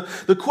 And so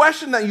the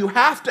question that you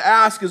have to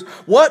ask is,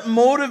 what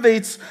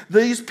motivates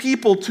these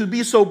people to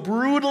be so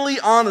brutally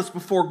honest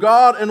before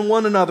God and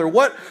one another?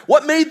 What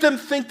made them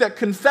think that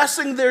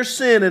confessing their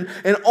sin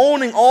and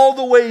owning all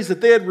the ways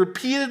that they had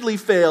repeatedly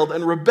failed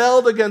and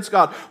rebelled against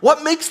God,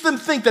 what makes them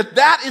think that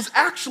that is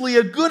actually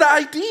a good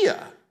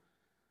idea?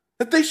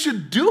 That they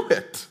should do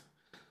it.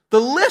 The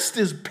list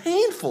is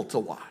painful to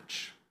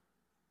watch.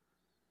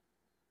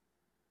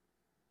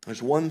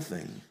 There's one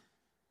thing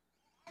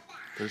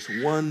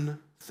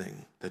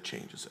that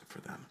changes it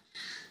for them.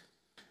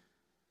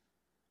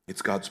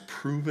 It's God's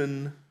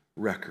proven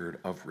record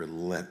of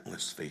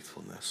relentless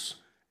faithfulness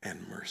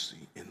and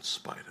mercy in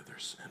spite of their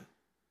sin.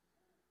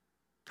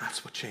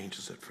 That's what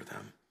changes it for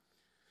them.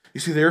 You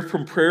see, there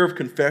from prayer of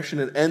confession,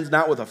 it ends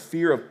not with a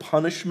fear of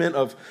punishment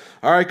of,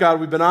 all right, God,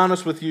 we've been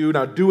honest with you.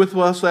 Now do with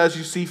us as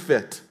you see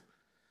fit.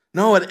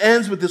 No, it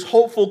ends with this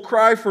hopeful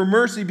cry for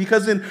mercy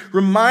because in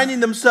reminding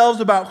themselves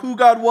about who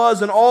God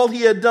was and all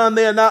he had done,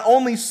 they had not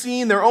only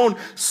seen their own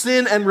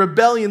sin and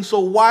rebellion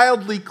so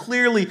wildly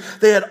clearly,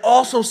 they had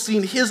also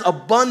seen his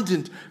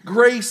abundant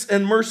grace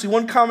and mercy.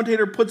 One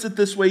commentator puts it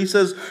this way. He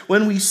says,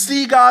 when we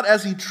see God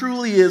as he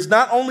truly is,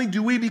 not only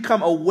do we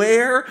become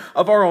aware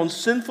of our own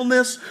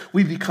sinfulness,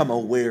 we become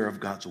aware of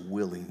God's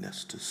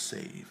willingness to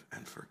save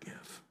and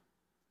forgive.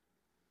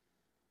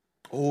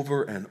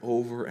 Over and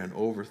over and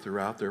over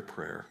throughout their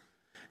prayer,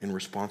 in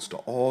response to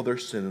all their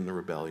sin and the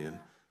rebellion,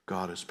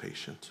 God is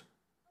patient.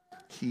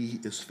 He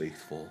is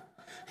faithful.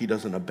 He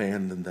doesn't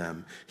abandon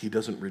them. He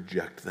doesn't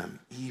reject them,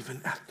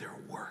 even at their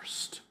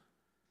worst.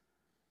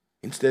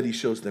 Instead, he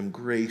shows them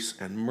grace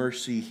and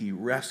mercy. He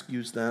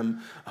rescues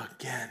them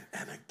again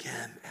and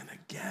again and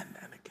again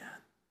and again.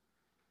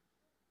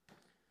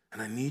 And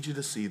I need you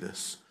to see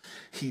this.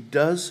 He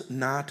does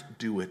not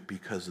do it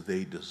because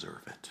they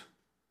deserve it.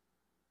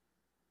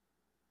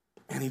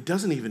 And he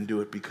doesn't even do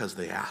it because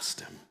they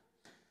asked him.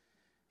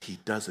 He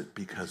does it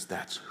because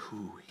that's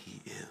who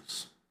he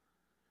is.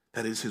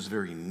 That is his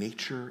very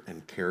nature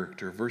and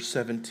character. Verse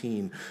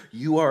 17,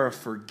 you are a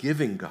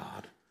forgiving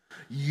God.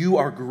 You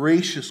are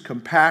gracious,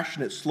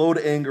 compassionate, slow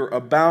to anger,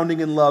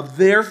 abounding in love.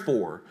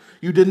 Therefore,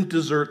 you didn't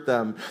desert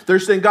them. They're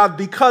saying, God,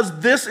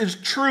 because this is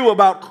true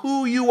about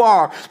who you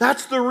are,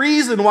 that's the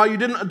reason why you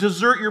didn't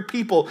desert your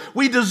people.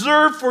 We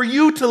deserve for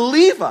you to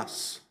leave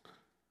us.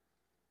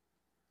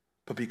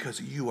 But because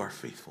you are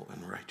faithful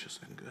and righteous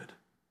and good,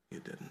 you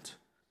didn't.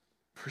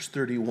 Verse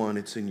 31,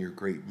 it's in your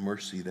great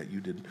mercy that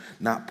you did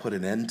not put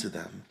an end to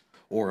them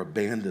or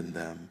abandon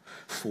them,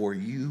 for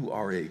you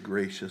are a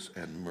gracious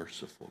and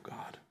merciful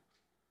God.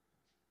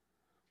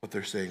 What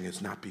they're saying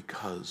is not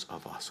because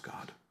of us,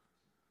 God,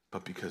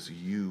 but because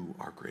you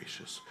are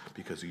gracious,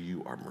 because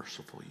you are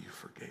merciful, you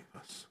forgave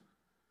us.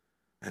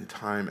 And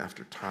time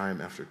after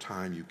time after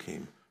time, you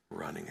came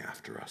running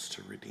after us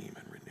to redeem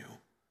and renew.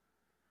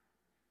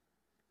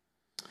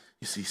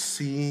 You see,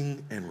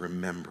 seeing and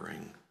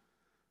remembering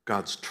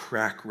God's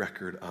track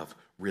record of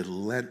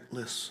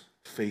relentless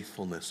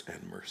faithfulness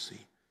and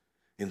mercy,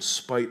 in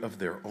spite of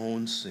their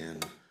own sin,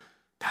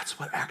 that's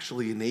what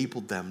actually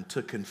enabled them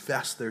to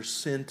confess their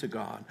sin to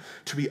God,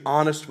 to be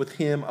honest with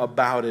him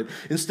about it.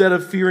 Instead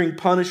of fearing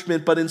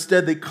punishment, but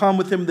instead they come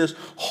with him this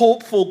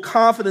hopeful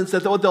confidence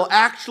that what they'll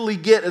actually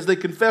get as they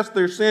confess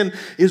their sin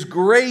is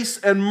grace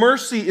and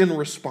mercy in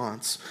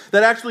response.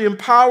 That actually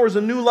empowers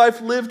a new life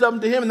lived up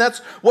to him. And that's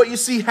what you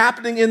see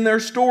happening in their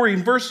story.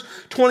 In verse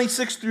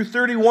 26 through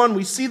 31,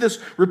 we see this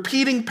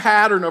repeating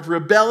pattern of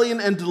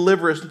rebellion and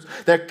deliverance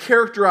that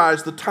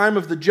characterized the time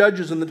of the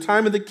judges and the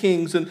time of the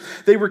kings. And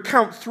they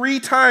recount 3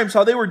 times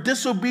how they were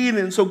disobedient,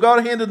 and so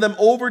God handed them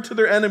over to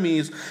their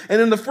enemies.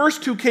 And in the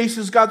first 2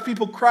 cases, God's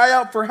people cry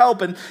out for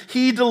help, and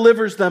he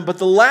delivers them. But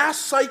the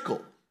last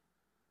cycle,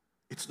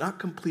 it's not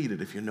completed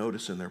if you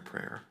notice in their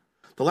prayer.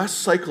 The last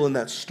cycle in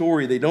that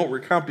story, they don't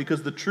recount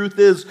because the truth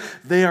is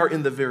they are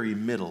in the very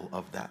middle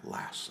of that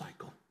last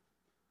cycle.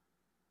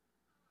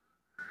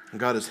 And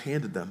God has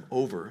handed them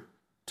over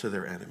to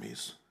their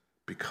enemies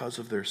because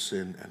of their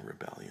sin and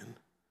rebellion.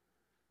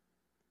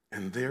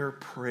 And their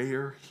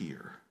prayer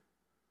here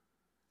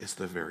is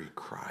the very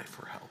cry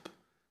for help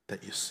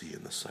that you see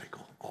in the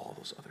cycle all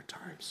those other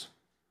times.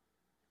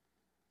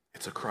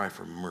 It's a cry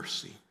for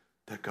mercy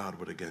that God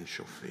would again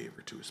show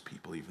favor to his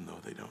people even though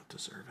they don't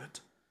deserve it.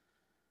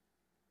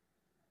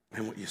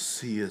 And what you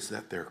see is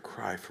that their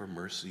cry for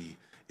mercy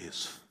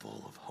is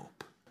full of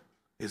hope,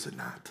 is it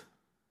not?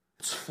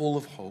 It's full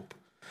of hope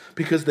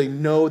because they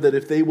know that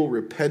if they will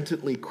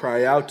repentantly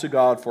cry out to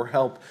God for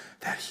help,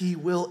 that he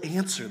will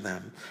answer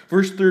them.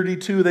 Verse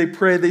 32, they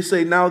pray, they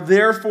say, now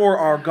therefore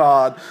our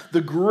God, the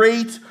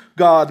great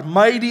God,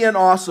 mighty and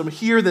awesome,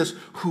 hear this,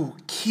 who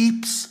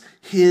keeps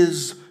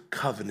his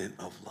covenant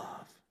of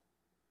love.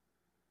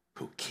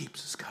 Who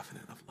keeps his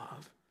covenant of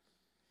love.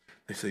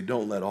 They say,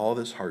 don't let all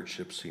this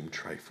hardship seem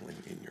trifling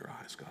in your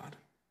eyes, God,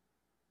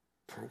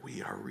 for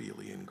we are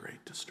really in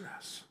great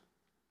distress.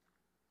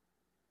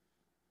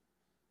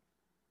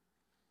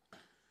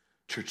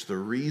 Church, the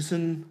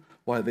reason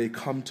why they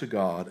come to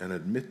God and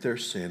admit their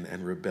sin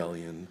and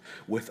rebellion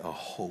with a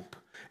hope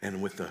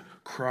and with a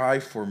cry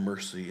for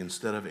mercy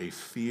instead of a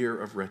fear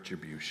of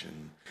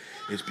retribution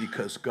is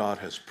because God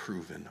has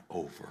proven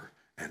over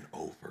and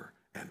over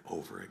and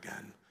over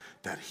again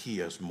that he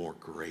has more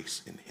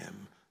grace in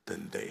him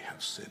than they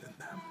have sin in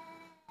them.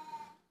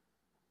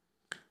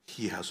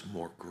 He has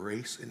more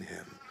grace in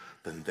him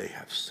than they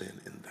have sin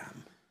in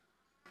them.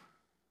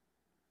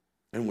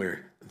 And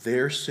where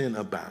their sin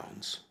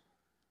abounds,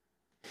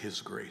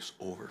 his grace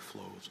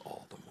overflows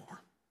all the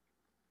more.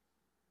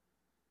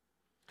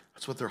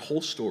 That's what their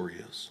whole story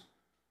is.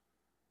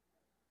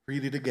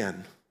 Read it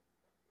again.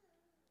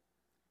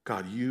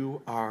 God,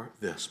 you are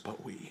this,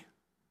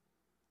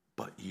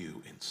 but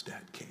you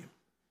instead came.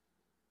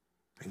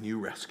 And you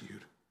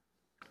rescued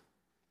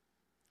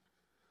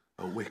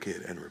a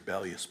wicked and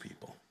rebellious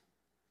people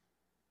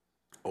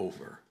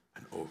over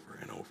and over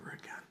and over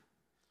again.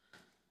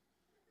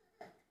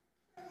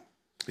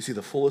 You see,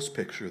 the fullest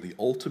picture, the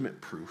ultimate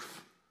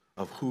proof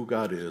of who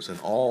God is and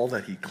all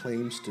that he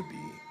claims to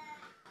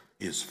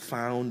be is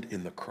found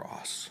in the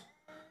cross,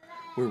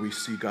 where we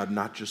see God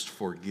not just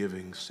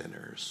forgiving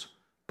sinners,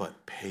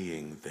 but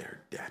paying their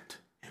debt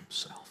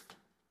himself.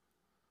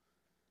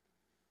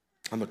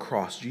 On the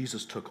cross,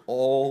 Jesus took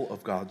all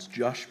of God's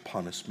just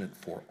punishment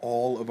for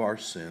all of our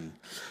sin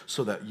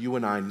so that you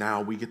and I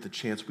now, we get the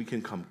chance, we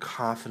can come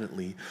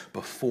confidently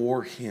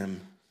before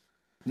him,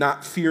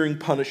 not fearing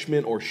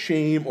punishment or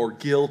shame or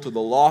guilt or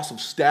the loss of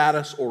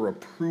status or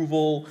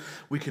approval.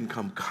 We can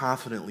come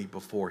confidently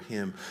before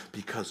him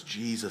because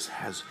Jesus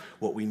has,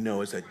 what we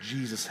know is that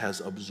Jesus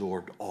has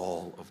absorbed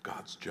all of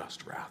God's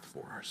just wrath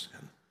for our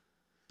sin.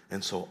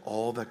 And so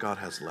all that God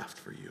has left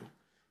for you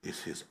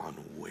is his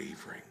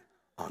unwavering,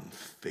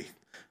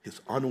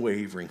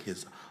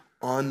 his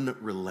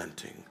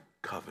unrelenting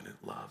covenant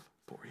love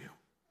for you.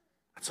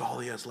 That's all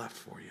he has left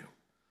for you.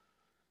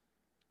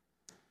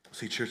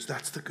 See, church,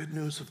 that's the good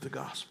news of the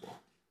gospel.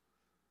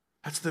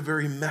 That's the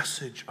very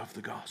message of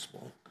the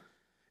gospel,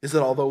 is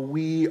that although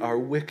we are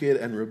wicked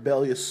and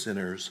rebellious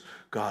sinners,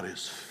 God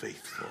is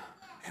faithful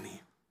and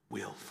he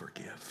will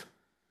forgive.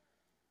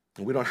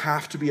 And we don't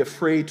have to be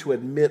afraid to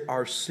admit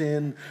our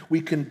sin.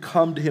 We can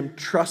come to him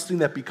trusting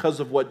that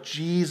because of what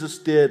Jesus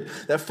did,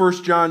 that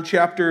 1 John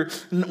chapter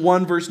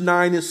 1 verse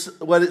 9 is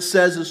what it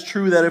says is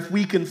true, that if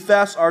we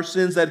confess our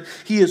sins, that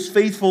he is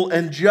faithful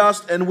and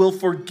just and will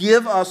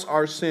forgive us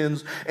our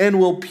sins and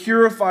will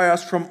purify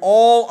us from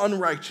all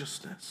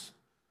unrighteousness.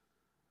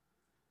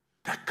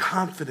 That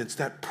confidence,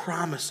 that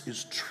promise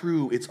is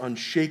true. It's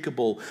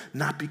unshakable,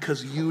 not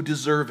because you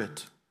deserve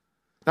it.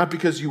 Not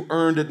because you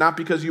earned it, not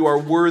because you are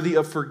worthy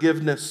of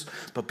forgiveness,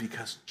 but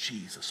because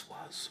Jesus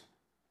was.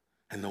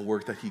 And the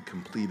work that he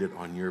completed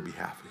on your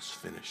behalf is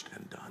finished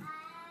and done.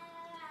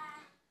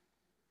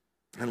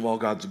 And while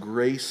God's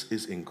grace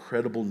is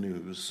incredible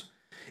news,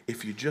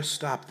 if you just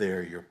stop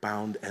there, you're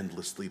bound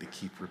endlessly to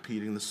keep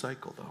repeating the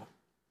cycle, though.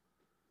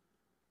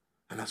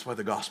 And that's why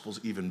the gospel's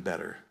even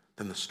better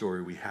than the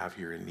story we have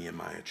here in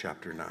Nehemiah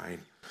chapter 9.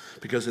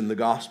 Because in the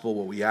gospel,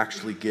 what we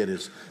actually get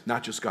is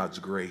not just God's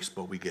grace,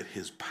 but we get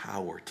his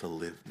power to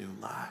live new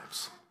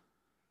lives.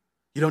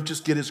 You don't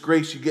just get his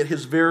grace, you get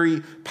his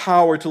very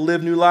power to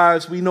live new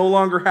lives. We no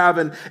longer have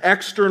an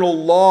external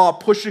law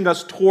pushing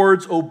us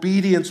towards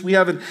obedience. We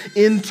have an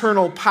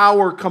internal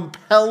power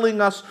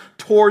compelling us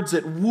towards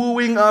it,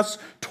 wooing us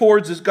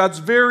towards it. God's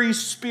very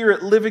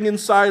Spirit living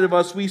inside of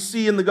us. We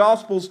see in the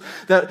Gospels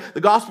that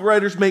the Gospel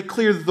writers make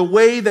clear that the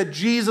way that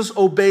Jesus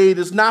obeyed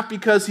is not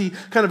because he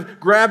kind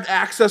of grabbed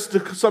access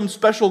to some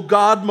special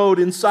God mode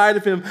inside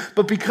of him,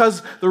 but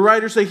because the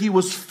writers say he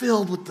was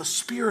filled with the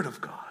Spirit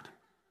of God.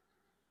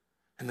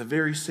 And the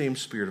very same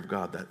Spirit of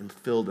God that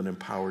filled and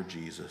empowered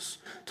Jesus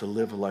to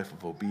live a life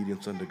of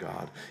obedience unto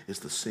God is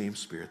the same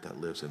Spirit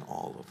that lives in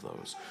all of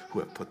those who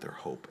have put their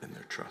hope and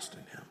their trust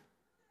in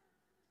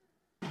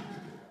him.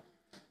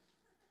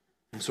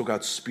 And so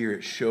God's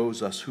Spirit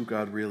shows us who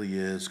God really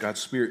is.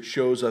 God's Spirit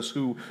shows us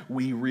who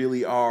we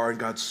really are. And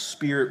God's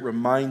Spirit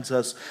reminds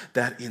us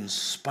that in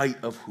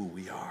spite of who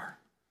we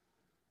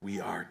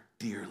are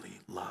dearly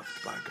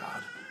loved by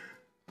God.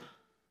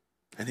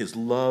 And his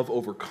love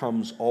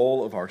overcomes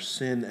all of our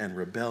sin and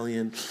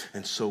rebellion.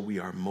 And so we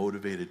are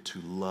motivated to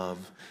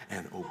love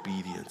and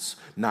obedience,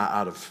 not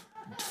out of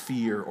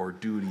fear or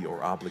duty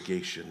or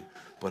obligation,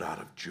 but out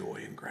of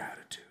joy and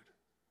gratitude.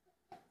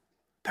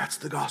 That's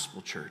the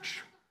gospel,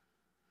 church.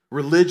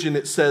 Religion,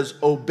 it says,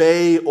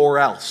 obey or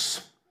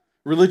else.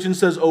 Religion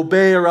says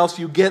obey or else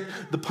you get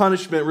the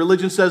punishment.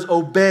 Religion says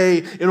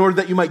obey in order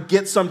that you might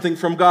get something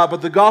from God.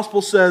 But the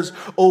gospel says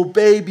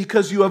obey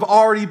because you have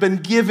already been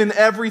given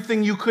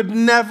everything you could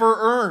never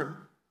earn.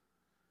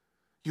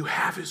 You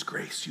have his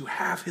grace. You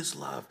have his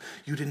love.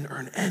 You didn't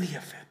earn any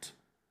of it.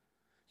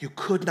 You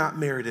could not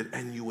merit it,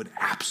 and you would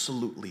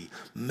absolutely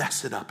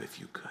mess it up if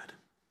you could.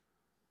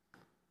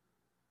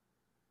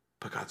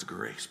 But God's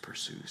grace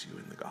pursues you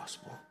in the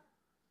gospel,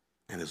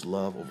 and his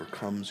love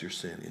overcomes your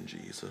sin in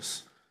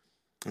Jesus.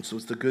 And so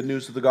it's the good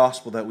news of the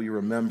gospel that we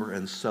remember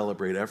and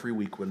celebrate every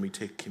week when we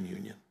take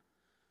communion.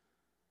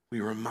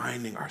 We're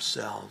reminding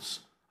ourselves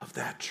of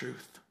that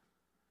truth.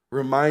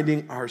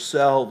 Reminding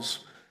ourselves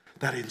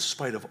that in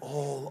spite of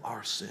all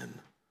our sin,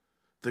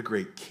 the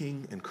great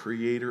King and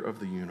Creator of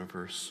the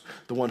universe,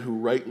 the one who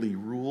rightly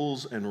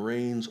rules and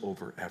reigns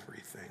over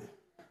everything,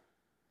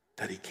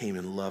 that he came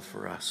in love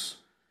for us,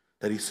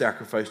 that he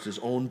sacrificed his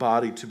own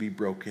body to be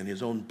broken,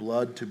 his own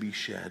blood to be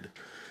shed,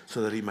 so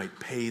that he might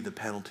pay the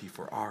penalty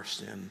for our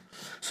sin,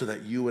 so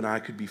that you and I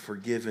could be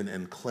forgiven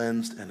and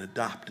cleansed and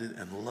adopted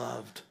and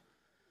loved.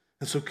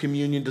 And so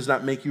communion does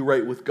not make you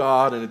right with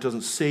God, and it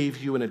doesn't save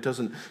you, and it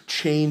doesn't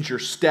change your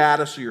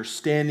status or your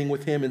standing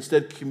with him.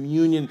 Instead,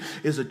 communion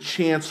is a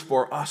chance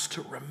for us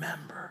to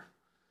remember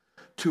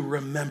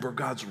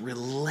God's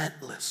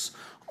relentless,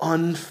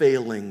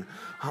 unfailing,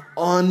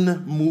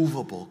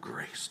 unmovable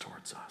grace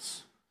towards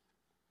us.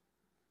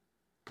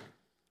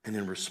 And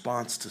in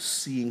response to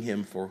seeing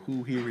him for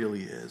who he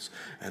really is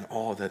and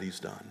all that he's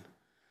done,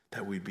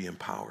 that we'd be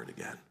empowered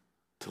again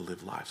to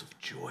live lives of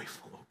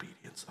joyful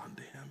obedience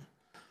unto him.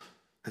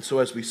 And so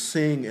as we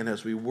sing and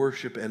as we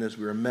worship and as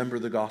we remember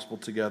the gospel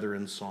together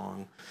in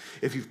song,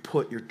 if you've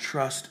put your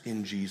trust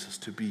in Jesus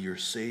to be your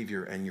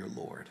Savior and your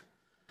Lord,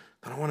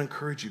 then I want to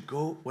encourage you,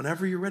 go,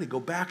 whenever you're ready, go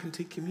back and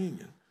take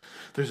communion.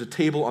 There's a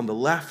table on the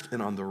left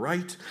and on the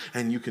right,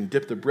 and you can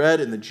dip the bread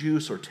in the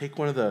juice or take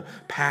one of the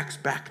packs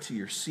back to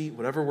your seat,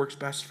 whatever works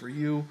best for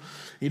you.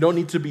 You don't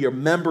need to be a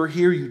member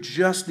here. You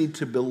just need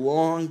to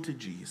belong to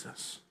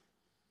Jesus.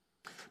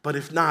 But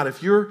if not,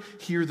 if you're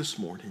here this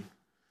morning,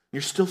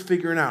 you're still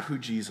figuring out who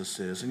Jesus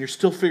is, and you're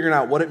still figuring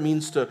out what it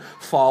means to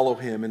follow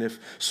him, and if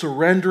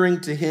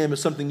surrendering to him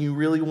is something you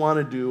really want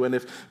to do, and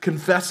if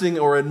confessing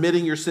or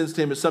admitting your sins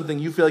to him is something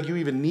you feel like you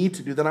even need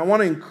to do, then I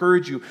want to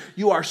encourage you.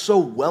 You are so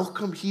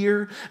welcome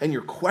here, and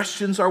your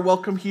questions are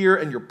welcome here,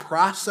 and your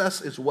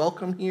process is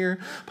welcome here,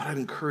 but I'd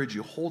encourage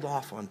you, hold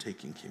off on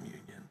taking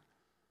communion.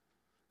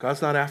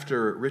 God's not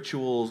after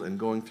rituals and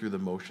going through the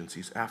motions.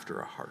 He's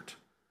after a heart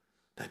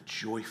that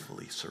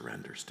joyfully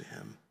surrenders to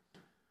him,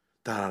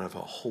 that out of a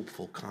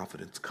hopeful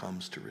confidence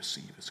comes to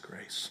receive his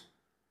grace.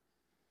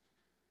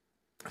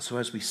 So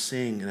as we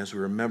sing and as we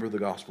remember the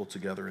gospel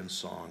together in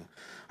song,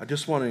 I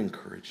just want to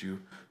encourage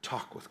you,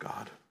 talk with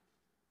God.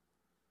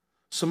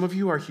 Some of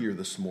you are here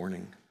this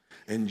morning,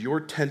 and your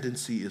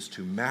tendency is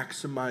to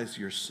maximize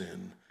your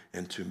sin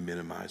and to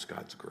minimize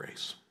God's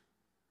grace.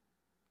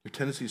 Your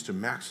tendency is to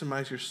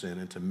maximize your sin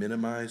and to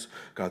minimize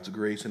God's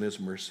grace and his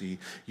mercy.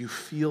 You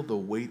feel the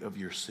weight of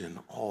your sin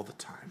all the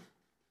time.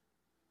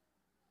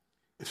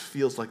 It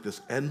feels like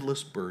this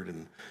endless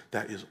burden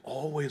that is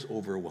always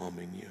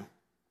overwhelming you.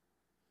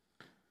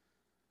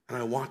 And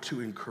I want to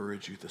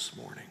encourage you this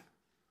morning.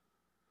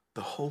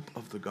 The hope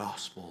of the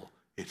gospel,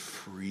 it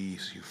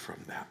frees you from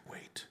that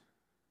weight.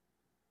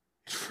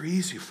 It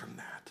frees you from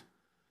that.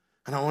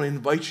 And I want to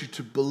invite you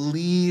to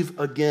believe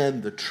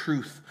again the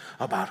truth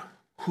about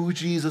who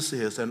Jesus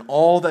is and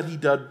all that he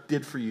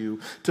did for you,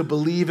 to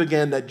believe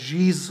again that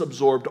Jesus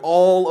absorbed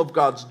all of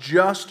God's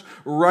just,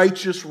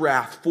 righteous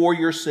wrath for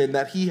your sin,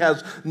 that he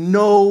has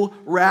no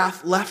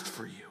wrath left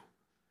for you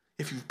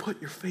if you've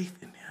put your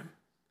faith in him.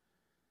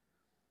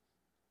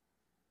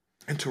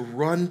 And to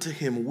run to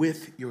him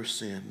with your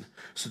sin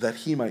so that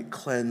he might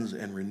cleanse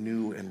and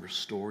renew and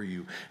restore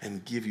you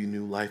and give you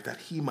new life, that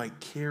he might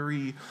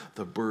carry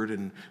the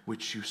burden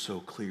which you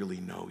so clearly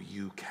know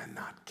you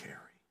cannot carry.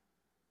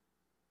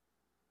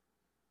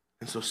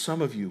 And so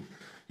some of you,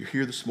 you're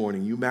here this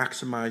morning, you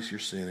maximize your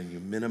sin and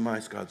you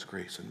minimize God's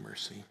grace and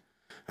mercy.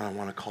 And I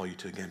want to call you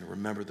to, again,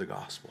 remember the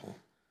gospel.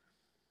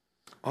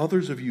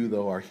 Others of you,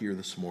 though, are here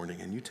this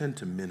morning and you tend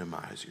to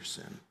minimize your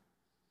sin.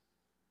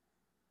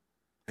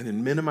 And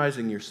in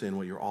minimizing your sin,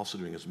 what you're also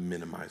doing is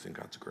minimizing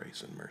God's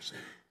grace and mercy.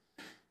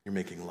 You're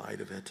making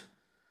light of it.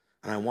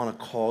 And I want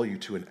to call you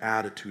to an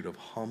attitude of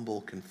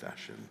humble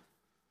confession.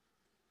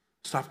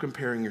 Stop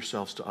comparing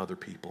yourselves to other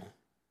people.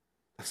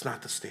 That's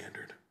not the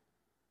standard.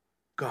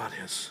 God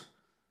is.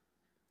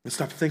 And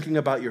stop thinking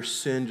about your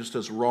sin just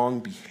as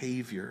wrong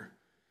behavior.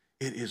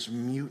 It is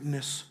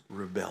mutinous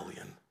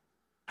rebellion.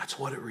 That's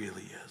what it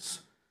really is.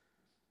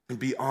 And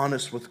be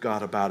honest with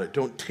God about it.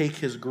 Don't take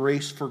his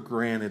grace for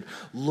granted.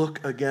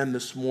 Look again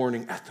this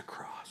morning at the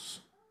cross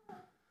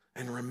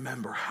and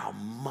remember how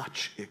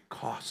much it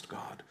cost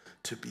God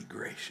to be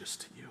gracious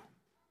to you.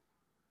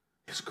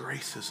 His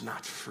grace is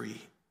not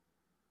free.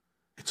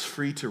 It's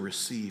free to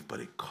receive, but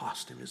it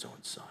cost him his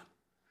own son.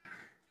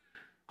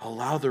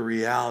 Allow the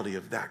reality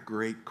of that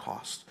great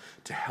cost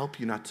to help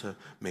you not to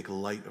make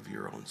light of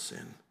your own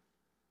sin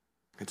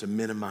and to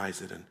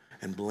minimize it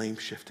and blame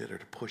shift it or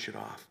to push it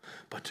off,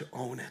 but to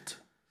own it.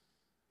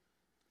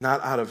 Not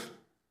out of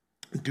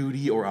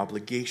duty or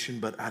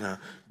obligation, but out of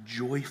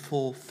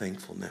joyful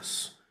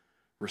thankfulness.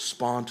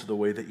 Respond to the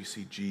way that you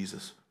see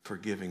Jesus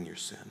forgiving your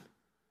sin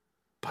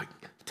by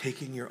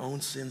taking your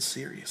own sin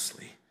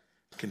seriously,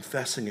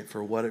 confessing it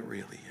for what it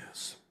really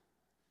is.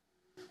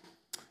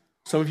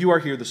 Some of you are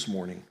here this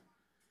morning,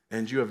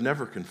 and you have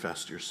never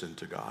confessed your sin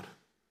to God.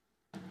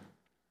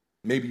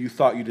 Maybe you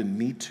thought you didn't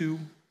need to,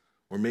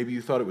 or maybe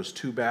you thought it was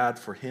too bad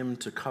for him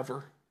to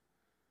cover.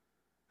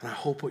 And I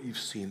hope what you've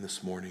seen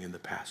this morning in the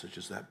passage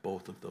is that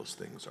both of those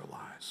things are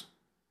lies.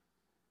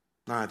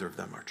 Neither of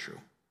them are true.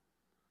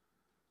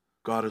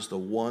 God is the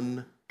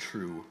one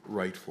true,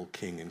 rightful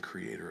King and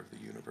creator of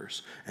the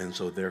universe, and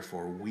so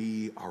therefore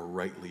we are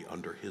rightly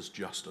under his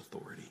just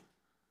authority.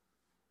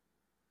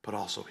 But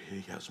also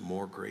he has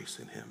more grace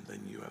in him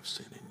than you have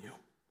sin in you.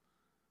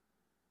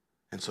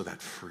 And so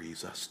that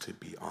frees us to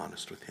be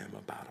honest with him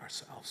about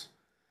ourselves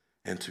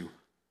and to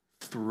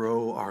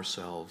throw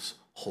ourselves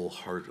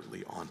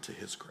wholeheartedly onto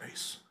his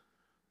grace,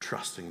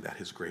 trusting that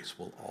his grace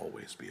will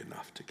always be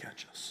enough to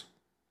catch us.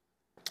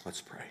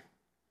 Let's pray.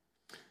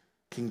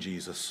 King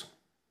Jesus,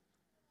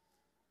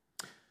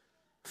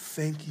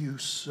 thank you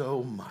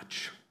so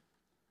much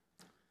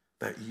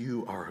that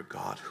you are a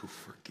God who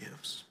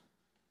forgives.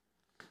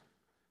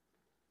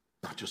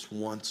 Not just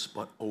once,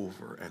 but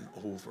over and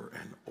over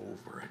and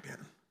over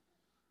again.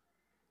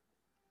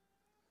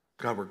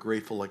 God, we're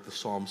grateful, like the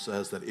psalm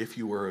says, that if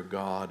you were a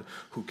God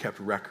who kept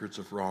records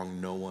of wrong,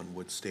 no one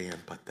would stand,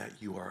 but that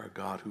you are a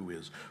God who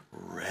is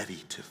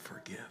ready to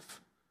forgive,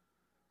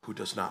 who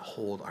does not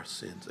hold our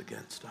sins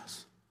against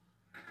us.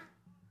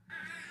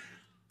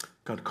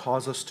 God,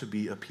 cause us to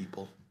be a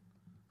people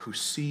who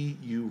see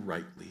you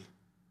rightly,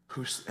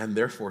 and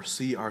therefore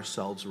see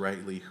ourselves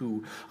rightly,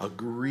 who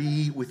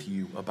agree with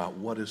you about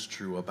what is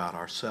true about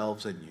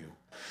ourselves and you,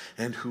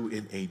 and who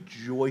in a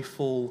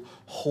joyful,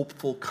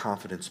 hopeful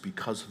confidence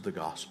because of the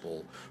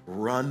gospel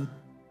run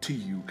to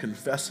you,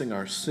 confessing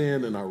our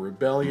sin and our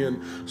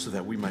rebellion so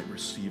that we might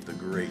receive the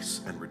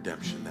grace and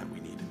redemption that we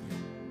need in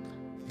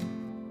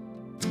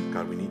you.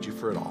 God, we need you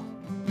for it all.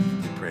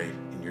 We pray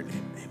in your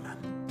name. Amen.